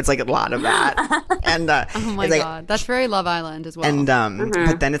me. It's like a lot of that. And oh my God. That's very Love Island as well. And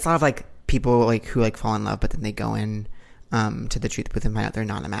but then it's a lot of like people like who like fall in love, but then they go in to the truth booth and find out they're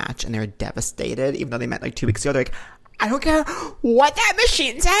not a match and they're devastated, even though they met like 2 weeks ago. They're like, I don't care what that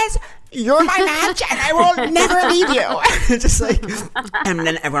machine says. You're my match, and I will never leave you. Just like, and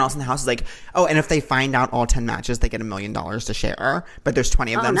then everyone else in the house is like, oh, and if they find out all 10 matches, they get $1 million to share. But there's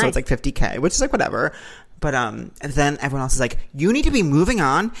 20 of them, so it's like $50K, which is like whatever. But then everyone else is like, you need to be moving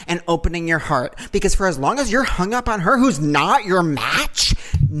on and opening your heart, because for as long as you're hung up on her, who's not your match,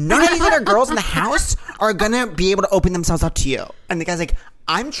 none of these other girls in the house are gonna be able to open themselves up to you. And the guy's like,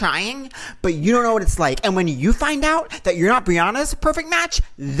 I'm trying, but you don't know what it's like. And when you find out that you're not Brianna's perfect match,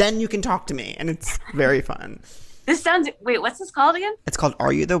 then you can talk to me. And it's very fun. This sounds... Wait, what's this called again? It's called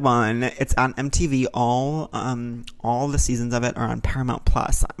Are You the One? It's on MTV. All the seasons of it are on Paramount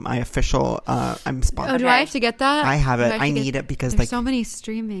Plus. My official... I'm sponsored. Oh, do I have to get that? I have it. I need it because there's so many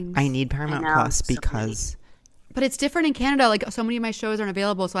streamings. I need Paramount Plus because... But it's different in Canada. Like, so many of my shows aren't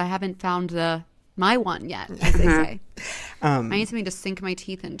available, so I haven't found the my one yet, as they say. I need something to sink my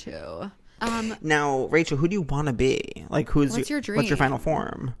teeth into. Now, Rachel, who do you want to be? Like, what's your dream? What's your final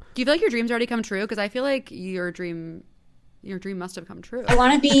form? Do you feel like your dreams already come true? Because I feel like your dream must have come true. I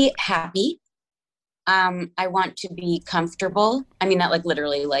want to be happy. I want to be comfortable. I mean that like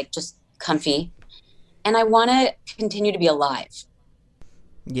literally, like just comfy. And I want to continue to be alive.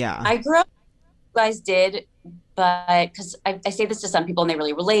 Yeah. I grew up, you guys did, but because I say this to some people and they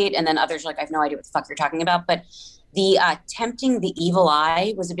really relate, and then others are like, I have no idea what the fuck you're talking about. But the tempting the evil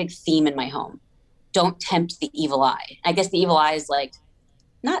eye was a big theme in my home. Don't tempt the evil eye. I guess the evil eye is like,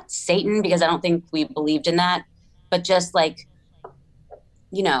 not Satan, because I don't think we believed in that, but just like,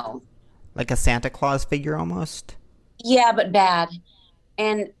 you know. Like a Santa Claus figure almost? Yeah, but bad.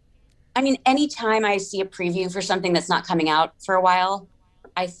 And I mean, anytime I see a preview for something that's not coming out for a while,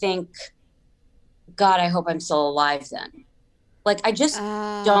 I think, God, I hope I'm still alive then. Like, I just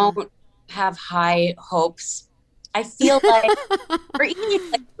don't have high hopes. I feel like, or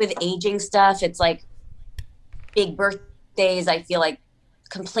even like with aging stuff, it's like big birthdays. I feel like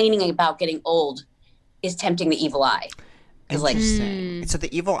complaining about getting old is tempting the evil eye. Interesting. So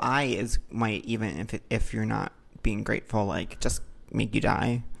the evil eye might, even if you're not being grateful, like just make you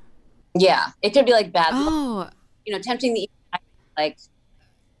die. Yeah, it could be like bad. You know, tempting the evil eye, like,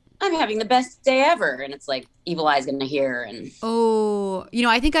 I'm having the best day ever, and it's like evil eye's gonna hear. And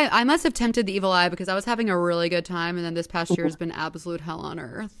I think I must have tempted the evil eye because I was having a really good time, and then this past year has been absolute hell on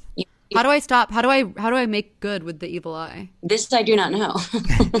earth. How do I stop? How do I make good with the evil eye? This I do not know.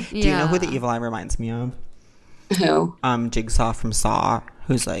 Do you know who the evil eye reminds me of? Who? Jigsaw from Saw,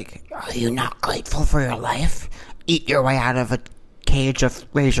 who's like, are you not grateful for your life? Eat your way out of a cage of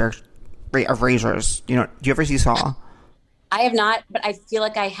razors. You know, do you ever see Saw? I have not, but I feel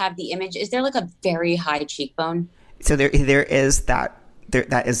like I have the image. Is there like a very high cheekbone? So there is that.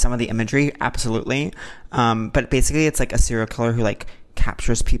 That is some of the imagery, absolutely. But basically, it's like a serial killer who like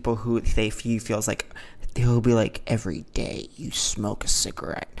captures people who he feels like they'll be like, every day you smoke a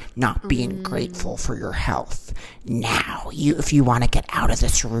cigarette, not being grateful for your health. Now, if you want to get out of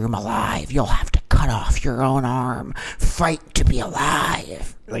this room alive, you'll have to cut off your own arm. Fight to be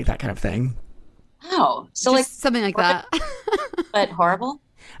alive, like that kind of thing. Oh, so just like something like that, but horrible.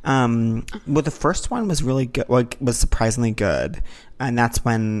 Well, the first one was really good. Well, was surprisingly good, and that's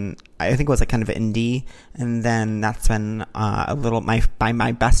when I think it was like kind of indie, and then that's when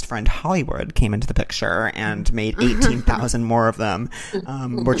my best friend Hollywood came into the picture and made 18,000 more of them,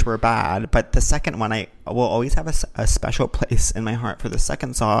 which were bad. But the second one, I will always have a special place in my heart for the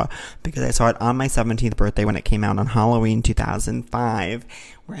second Saw because I saw it on my 17th birthday when it came out on Halloween 2005.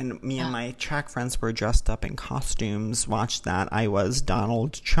 When me and my track friends were dressed up in costumes, watched that. I was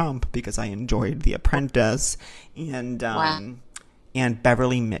Donald Trump because I enjoyed The Apprentice, and and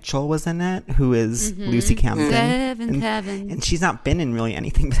Beverly Mitchell was in it, who is Lucy Camden. Seventh Heaven. And she's not been in really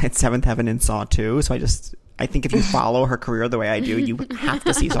anything besides Seventh Heaven and Saw 2, so I think if you follow her career the way I do, you have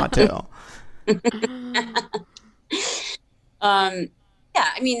to see Saw 2. Yeah,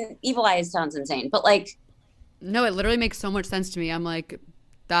 I mean, Evil Eye sounds insane, but like... No, it literally makes so much sense to me. I'm like...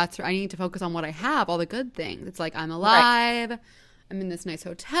 I need to focus on what I have, all the good things. It's like I'm alive. Right. I'm in this nice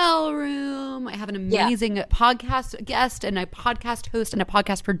hotel room. I have an amazing podcast guest and a podcast host and a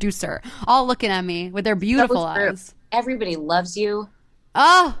podcast producer all looking at me with their beautiful eyes. Everybody loves you.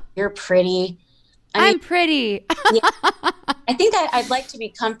 Oh, you're pretty. I'm pretty. Yeah. I think I'd like to be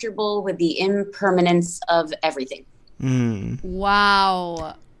comfortable with the impermanence of everything.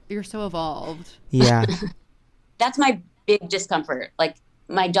 Wow. You're so evolved. Yeah. That's my big discomfort. Like,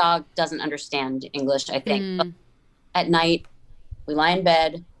 my dog doesn't understand English, I think. At night, we lie in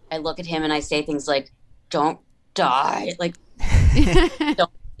bed. I look at him and I say things like, don't die. Like,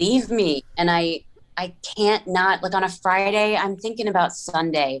 don't leave me. And I can't not. Like, on a Friday, I'm thinking about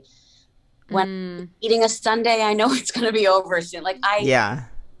Sunday. When I'm eating a Sunday, I know it's going to be over soon. Like, I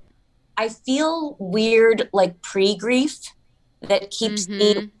feel weird, like, pre-grief that keeps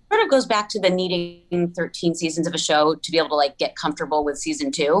me... Sort of goes back to the needing 13 seasons of a show to be able to like get comfortable with season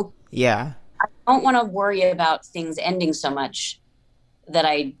 2. Yeah. I don't want to worry about things ending so much that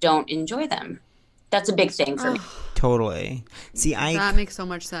I don't enjoy them. That's a big thing for me. Totally. See, that makes so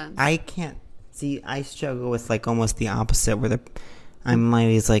much sense. I can't see. I struggle with like almost the opposite, where I'm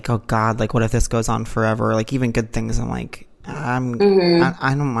always like, oh God, like what if this goes on forever? Like even good things, I'm like, I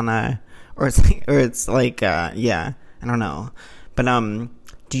don't want to, or it's like, yeah, I don't know, but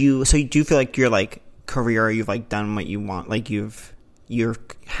do you feel like your like career, you've like done what you want, like you're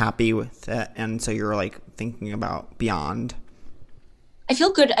happy with it, and so you're like thinking about beyond? I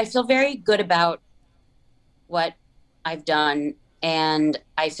feel good. I feel very good about what I've done. and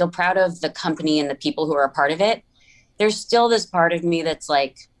I feel proud of the company and the people who are a part of it. There's still this part of me that's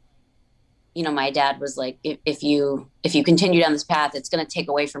like, you know, my dad was like, if you continue down this path, it's going to take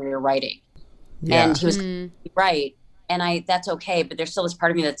away from your writing. Yeah. And he was right. And that's okay. But there's still this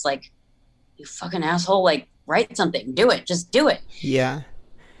part of me that's like, you fucking asshole, like, write something, do it, just do it. Yeah.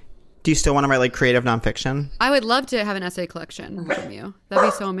 Do you still want to write like creative nonfiction? I would love to have an essay collection from you.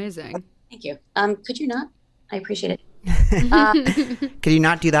 That'd be so amazing. Thank you. Could you not? I appreciate it. Could you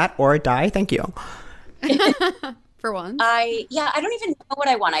not do that or die? Thank you. For once. I don't even know what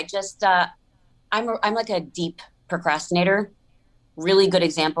I want. I just I'm like a deep procrastinator. Really good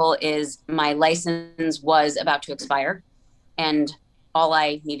example is my license was about to expire, and all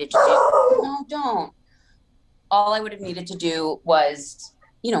I needed to do all I would have needed to do was,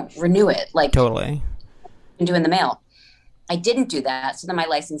 you know, renew it, like totally, and do in the mail. I didn't do that, so then my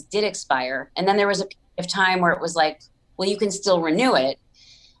license did expire, and then there was a period of time where it was like, well, you can still renew it.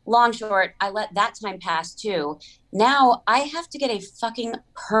 Long short, I let that time pass too. Now I have to get a fucking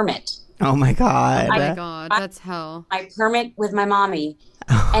permit. Oh my God. Oh my God, that's hell. My permit with my mommy.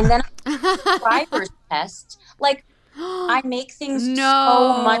 And then a driver's test. Like, I make things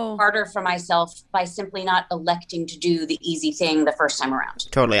so much harder for myself by simply not electing to do the easy thing the first time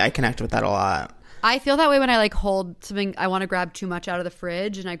around. Totally. I connect with that a lot. I feel that way when I like hold something I want to grab too much out of the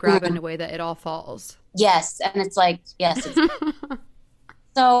fridge, and I grab it in a way that it all falls. Yes. And it's like, yes.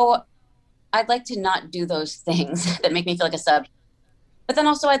 So I'd like to not do those things that make me feel like a sub. But then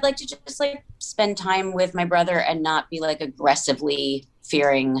also I'd like to just like spend time with my brother and not be like aggressively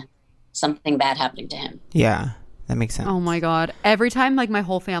fearing something bad happening to him. Yeah, that makes sense. Oh my God. Every time like my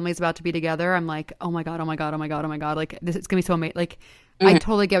whole family's about to be together, I'm like, oh my God, oh my God, oh my God, oh my God. Like this, it's going to be so amazing. Like I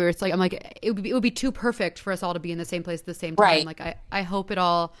totally get where it's like, I'm like, it would be too perfect for us all to be in the same place at the same time. Right. Like I hope it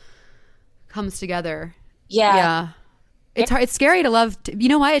all comes together. Yeah. Yeah. It's hard. It's scary to love. You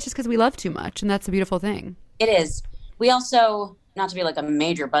know why? It's just because we love too much. And that's a beautiful thing. It is. We also, not to be like a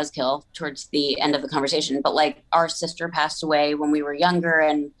major buzzkill towards the end of the conversation, but like our sister passed away when we were younger.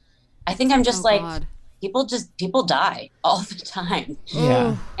 And I think I'm just God. people die all the time.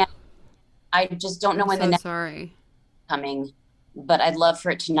 Yeah. And I just don't know when the next coming, but I'd love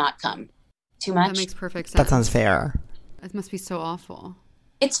for it to not come too much. That makes perfect sense. That sounds fair. It must be so awful.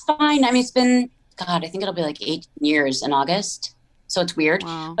 It's fine. I mean, it's been, God, I think it'll be like 8 years in August. So it's weird.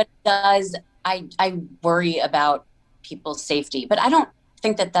 Wow. But it does, I worry about people's safety. But I don't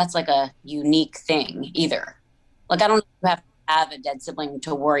think that that's like a unique thing either. Like, I don't have to have a dead sibling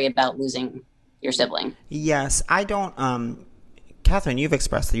to worry about losing your sibling. Yes, I don't, Catherine, you've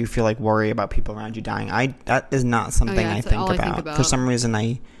expressed that you feel like worry about people around you dying. That is not something I think about. For some reason,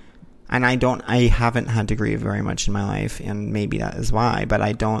 I haven't had to grieve very much in my life, and maybe that is why, but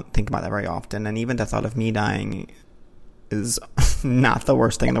I don't think about that very often. And even the thought of me dying is not the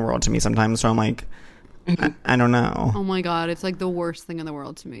worst thing in the world to me sometimes. So I'm like, I don't know. Oh my God, it's like the worst thing in the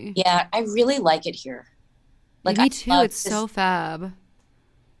world to me. Yeah, I really like it here. Like, me too. It's so fab.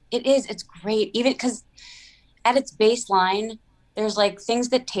 It is. It's great. Even because at its baseline, there's like things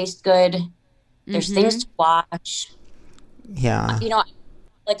that taste good. There's things to watch. Yeah. You know,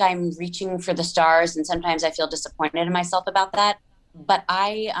 like I'm reaching for the stars, and sometimes I feel disappointed in myself about that. But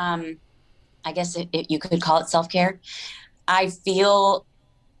I guess you could call it self-care. I feel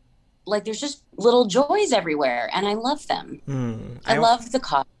like there's just little joys everywhere, and I love them. I love the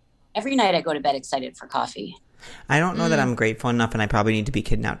coffee. Every night I go to bed excited for coffee. I don't know that I'm grateful enough, and I probably need to be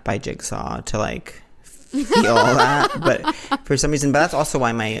kidnapped by Jigsaw to like feel that. But for some reason, but that's also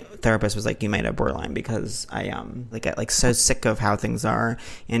why my therapist was like, you might have borderline, because I get like so sick of how things are,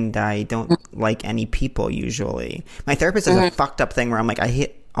 and I don't like any people usually. My therapist does a fucked up thing where I'm like, I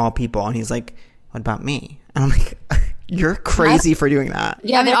hate all people, and he's like, what about me? And I'm like, you're crazy for doing that.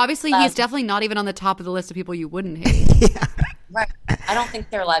 Yeah, I mean, obviously he's definitely not even on the top of the list of people you wouldn't hate. Yeah. Right. I don't think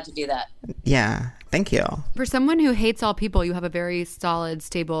they're allowed to do that. Yeah. Thank you. For someone who hates all people, you have a very solid,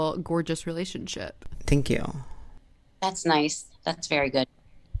 stable, gorgeous relationship. Thank you. That's nice. That's very good.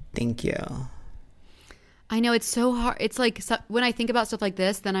 Thank you. I know, it's so hard. It's like when I think about stuff like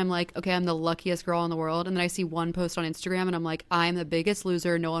this, then I'm like, okay, I'm the luckiest girl in the world. And then I see one post on Instagram and I'm like, I'm the biggest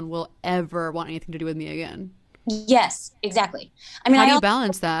loser. No one will ever want anything to do with me again. Yes, exactly. I mean, how do you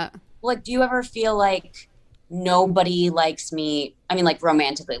balance that? Like, do you ever feel like nobody likes me? I mean, like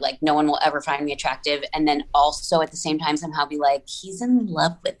romantically, like no one will ever find me attractive. And then also at the same time somehow be like, he's in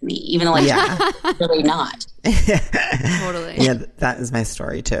love with me, even though like he's really not. Totally. Yeah, that is my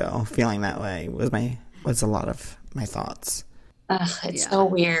story too. Feeling that way was a lot of my thoughts. It's so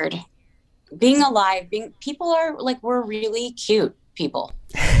weird. Being alive, people are like, we're really cute people.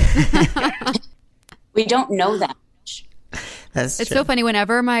 We don't know that much. That's It's true. so funny.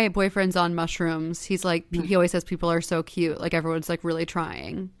 Whenever my boyfriend's on mushrooms, he's like, he always says people are so cute. Like everyone's like really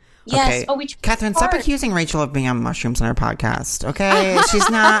trying. Yes. Okay. Oh, we tried Catherine, stop hard. accusing Rachel of being on mushrooms on her podcast. Okay, she's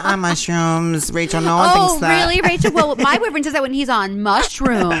not on mushrooms. Rachel, no one thinks that. Oh, really, Rachel? Well, my boyfriend says that when he's on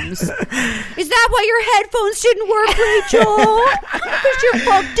mushrooms. Is that why your headphones didn't work, Rachel? Because you're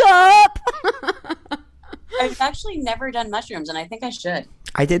fucked up. I've actually never done mushrooms, and I think I should.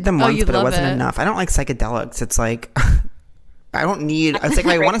 I did them once, you but it love wasn't it. enough. I don't like psychedelics. It's like I don't need. It's like if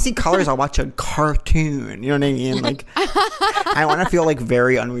I want to see colors, I'll watch a cartoon. You know what I mean? Like I want to feel like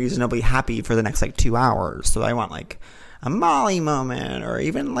very unreasonably happy for the next like 2 hours. So I want like a Molly moment, or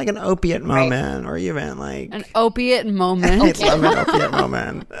even like an opiate moment, or even like An opiate moment. I love an opiate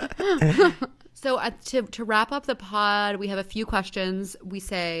moment. So to wrap up the pod, we have a few questions. We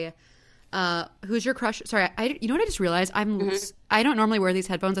say, who's your crush? Sorry, you know what I just realized? I don't normally wear these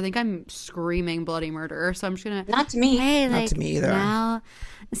headphones. I think I'm screaming bloody murder. So I'm just gonna. Not to me. Hey, Not to me either. Now,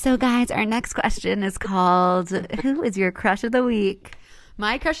 so guys, our next question is called "Who is your crush of the week?"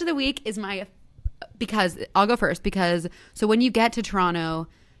 My crush of the week is because I'll go first because so when you get to Toronto.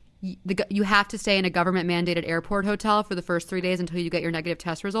 You have to stay in a government mandated airport hotel for the first 3 days until you get your negative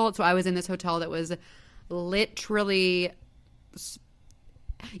test result. So I was in this hotel that was literally,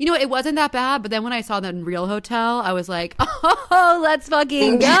 it wasn't that bad. But then when I saw the real hotel, I was like, oh, let's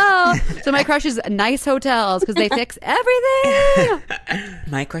fucking go. So my crush is nice hotels because they fix everything.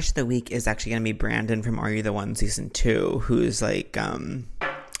 My crush of the week is actually going to be Brandon from Are You the One season 2, who's like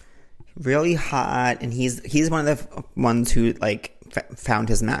really hot, and he's one of the ones who like found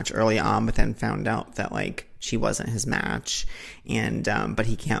his match early on, but then found out that like she wasn't his match, and but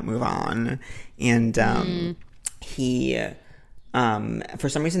he can't move on, and he for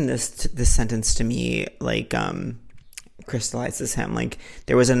some reason this sentence to me like crystallizes him. Like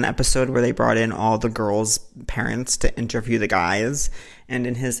there was an episode where they brought in all the girls' parents to interview the guys, and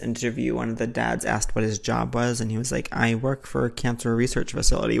in his interview one of the dads asked what his job was, and he was like, I work for a cancer research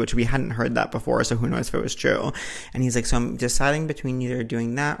facility, which we hadn't heard that before, so who knows if it was true. And he's like, so I'm deciding between either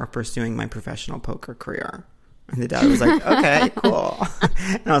doing that or pursuing my professional poker career. And the dad was like, okay, cool.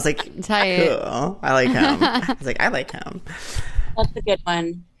 And I was like, Tight. cool, I like him. I was like, I like him. That's a good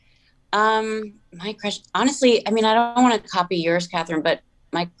one. My crush, honestly, I mean, I don't want to copy yours, Catherine, but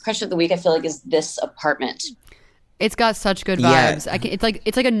my crush of the week, I feel like, is this apartment. It's got such good Yeah. vibes.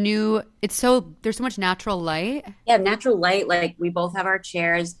 It's like a new. There's so much natural light. Yeah, natural light. Like we both have our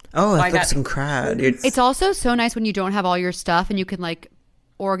chairs. Oh, I that looks incredible. It's also so nice when you don't have all your stuff and you can like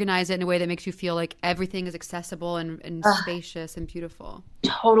organize it in a way that makes you feel like everything is accessible and spacious and beautiful.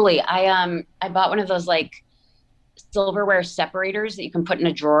 Totally. I bought one of those like silverware separators that you can put in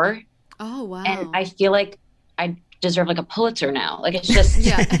a drawer, Oh wow! and I feel like I deserve like a Pulitzer now. Like it's just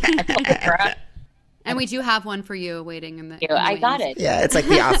Yeah. I felt like crap. And we do have one for you waiting in the. in the I got wings. it. Yeah, it's like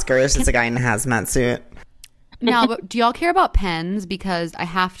the Oscars. It's a guy in a hazmat suit. Now, but do y'all care about pens? Because I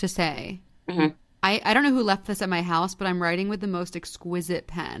have to say, Mhm. I don't know who left this at my house, but I'm writing with the most exquisite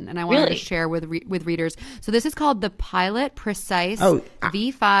pen, and I wanted Really? to share with readers. So this is called the Pilot Precise Oh,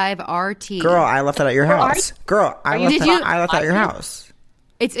 V5 RT. Girl, I left that at your Girl, are house. Girl, I you- left did that, you- I left that at your house.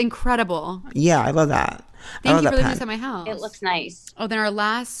 It's incredible. Yeah, I love that. I Thank love you that for leaving pen. this at my house. It looks nice. Oh, then our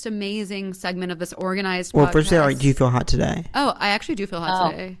last amazing segment of this organized Well, podcast. first, do you feel hot today? Oh, I actually do feel hot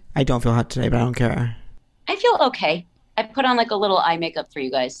Oh. today. I don't feel hot today, but I don't care. I feel okay. I put on like a little eye makeup for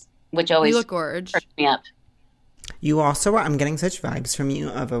you guys, which always You look gorgeous. perks me up. You also, I'm getting such vibes from you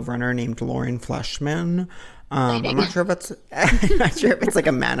of a runner named Lauren Fleshman. I'm not sure if it's, I'm not sure if it's like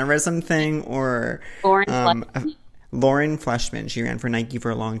a mannerism thing or Lauren Lauren Fleshman. She ran for Nike for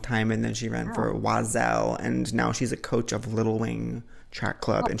a long time, and then she ran for Wazell, and now she's a coach of Little Wing Track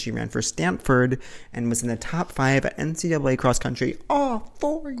Club, and she ran for Stanford and was in the top 5 at NCAA cross country all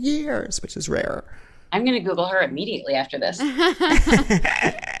 4 years, which is rare. I'm going to Google her immediately after this.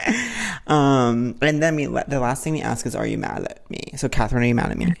 And then the last thing we ask is, are you mad at me? So, Catherine, are you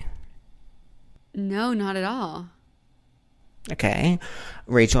mad at me? No, not at all. Okay.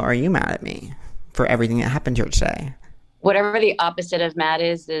 Rachel, are you mad at me for everything that happened here today? Whatever the opposite of mad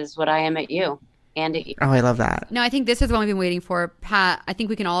is what I am at you and at you. Oh, I love that. No, I think this is what we've been waiting for. Pat, I think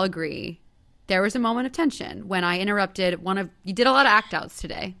we can all agree. There was a moment of tension when I interrupted you did a lot of act outs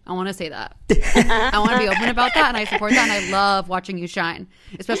today. I want to say that. I want to be open about that, and I support that, and I love watching you shine,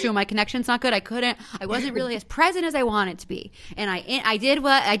 especially when my connection's not good. I wasn't really as present as I wanted to be, and I did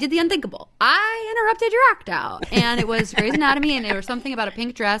the unthinkable. I interrupted your act out, and it was Grey's Anatomy, and there was something about a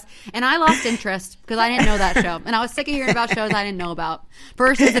pink dress, and I lost interest because I didn't know that show, and I was sick of hearing about shows I didn't know about.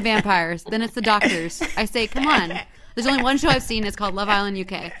 First it's the vampires, then it's the doctors. I say, come on. There's only one show I've seen. It's called Love Island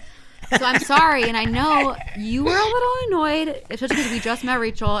UK. So I'm sorry, and I know you were a little annoyed, especially because we just met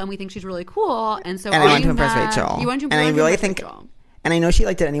Rachel and we think she's really cool, and so and I want to impress Rachel. You want to and I really think, Rachel. And I know she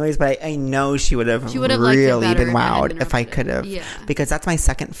liked it anyways, but I know she would have really been wowed if I could have, because that's my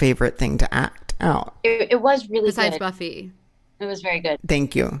second favorite thing to act out. It was really besides good. Buffy. It was very good.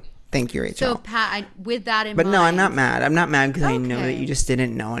 Thank you, Rachel. So Pat, with that in mind, but no, I'm not mad. I'm not mad because I know that you just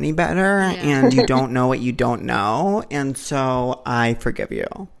didn't know any better, and you don't know what you don't know, and so I forgive you.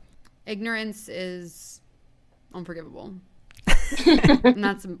 Ignorance is unforgivable. And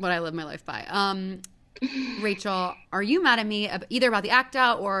that's what I live my life by. Rachel, are you mad at me either about the act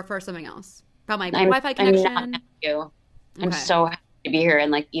out or for something else? About my Wi-Fi connection? I'm not mad at you. I'm so happy to be here,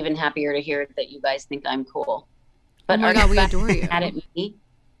 and like even happier to hear that you guys think I'm cool. But oh my God, we adore you. Mad at me?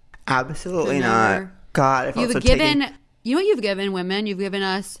 Absolutely not. God, if you've given, you know what you've given women? You've given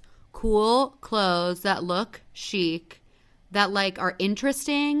us cool clothes that look chic, that like are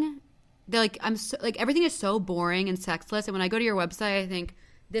interesting. They're like, everything is so boring and sexless. And when I go to your website, I think,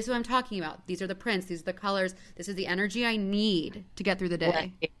 this is what I'm talking about. These are the prints. These are the colors. This is the energy I need to get through the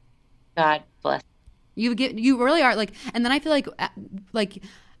day. God bless. You really are like, and then I feel like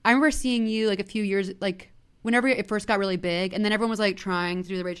I remember seeing you like a few years, like whenever it first got really big, and then everyone was like trying to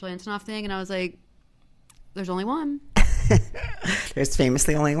do the Rachel Antonoff thing, and I was like, there's only one. There's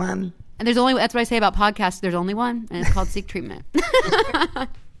famously only one. And that's what I say about podcasts. There's only one, and it's called Seek Treatment.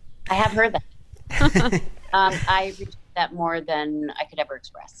 I have heard that. I appreciate that more than I could ever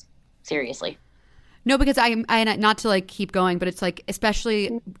express. Seriously. No, because I not to like keep going, but it's like,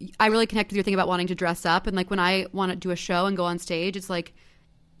 especially, I really connect with your thing about wanting to dress up. And like when I want to do a show and go on stage, it's like,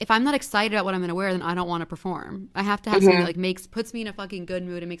 if I'm not excited about what I'm going to wear, then I don't want to perform. I have to have something that like puts me in a fucking good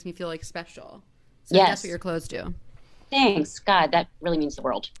mood and makes me feel like special. So that's what your clothes do. Thanks. God, that really means the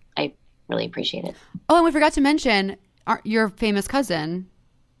world. I really appreciate it. Oh, and we forgot to mention your famous cousin.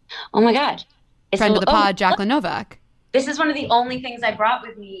 Oh my God. Friend of the pod, Jacqueline Novak. This is one of the only things I brought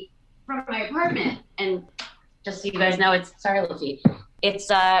with me from my apartment. And just so you guys know, it's It's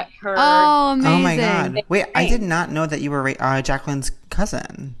her. Oh, amazing. Oh my God. Wait, I did not know that you were Jacqueline's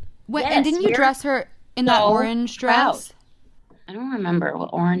cousin. Wait, and didn't you dress her in that orange dress? I don't remember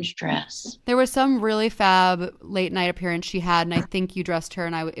what orange dress. There was some really fab late night appearance she had, and I think you dressed her,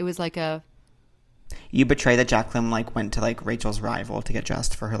 and it was like a... You betrayed that Jacqueline like went to like Rachel's rival to get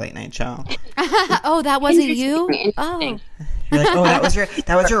dressed for her late night show. Oh, that wasn't you? Oh. You're like, oh,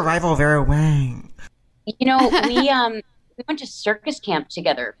 that was your rival Vera Wang. You know, we went to circus camp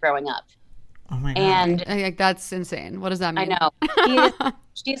together growing up. Oh my God. And that's insane. What does that mean? I know.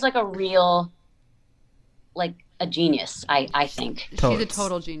 She's like a real, like a genius, I think. Totes. She's a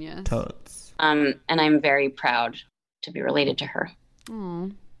total genius. Totes. And I'm very proud to be related to her.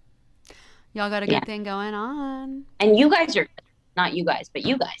 Aww. Y'all got a good thing going on. And you guys are, not you guys, but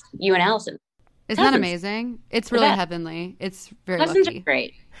you and Allison. Isn't that amazing? It's really heavenly. It's very Cousins lucky. Are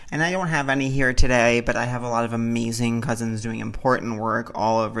great. And I don't have any here today, but I have a lot of amazing cousins doing important work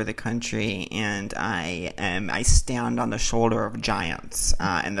all over the country, and I stand on the shoulder of giants,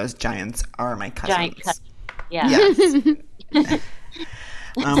 and those giants are my cousins. Giant cousins. Yeah. Yes.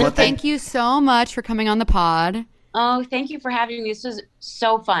 Thank you so much for coming on the pod. Oh, thank you for having me. This was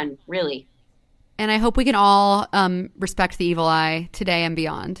so fun, really. And I hope we can all respect the evil eye today and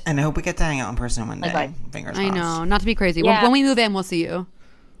beyond. And I hope we get to hang out in person one day. Like, fingers crossed. I know, not to be crazy. Yeah. When we move in, we'll see you.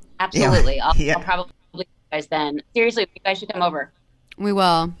 Absolutely. Yeah. I'll probably see you guys then. Seriously, you guys should come over. We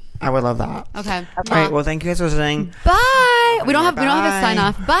will. I would love that. Okay. All right. Well, thank you guys for listening. Bye. We don't have a sign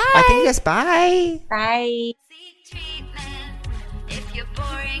off. Bye. I think yes. Bye. Bye. Seek treatment if you're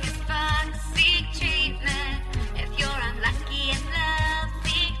boring.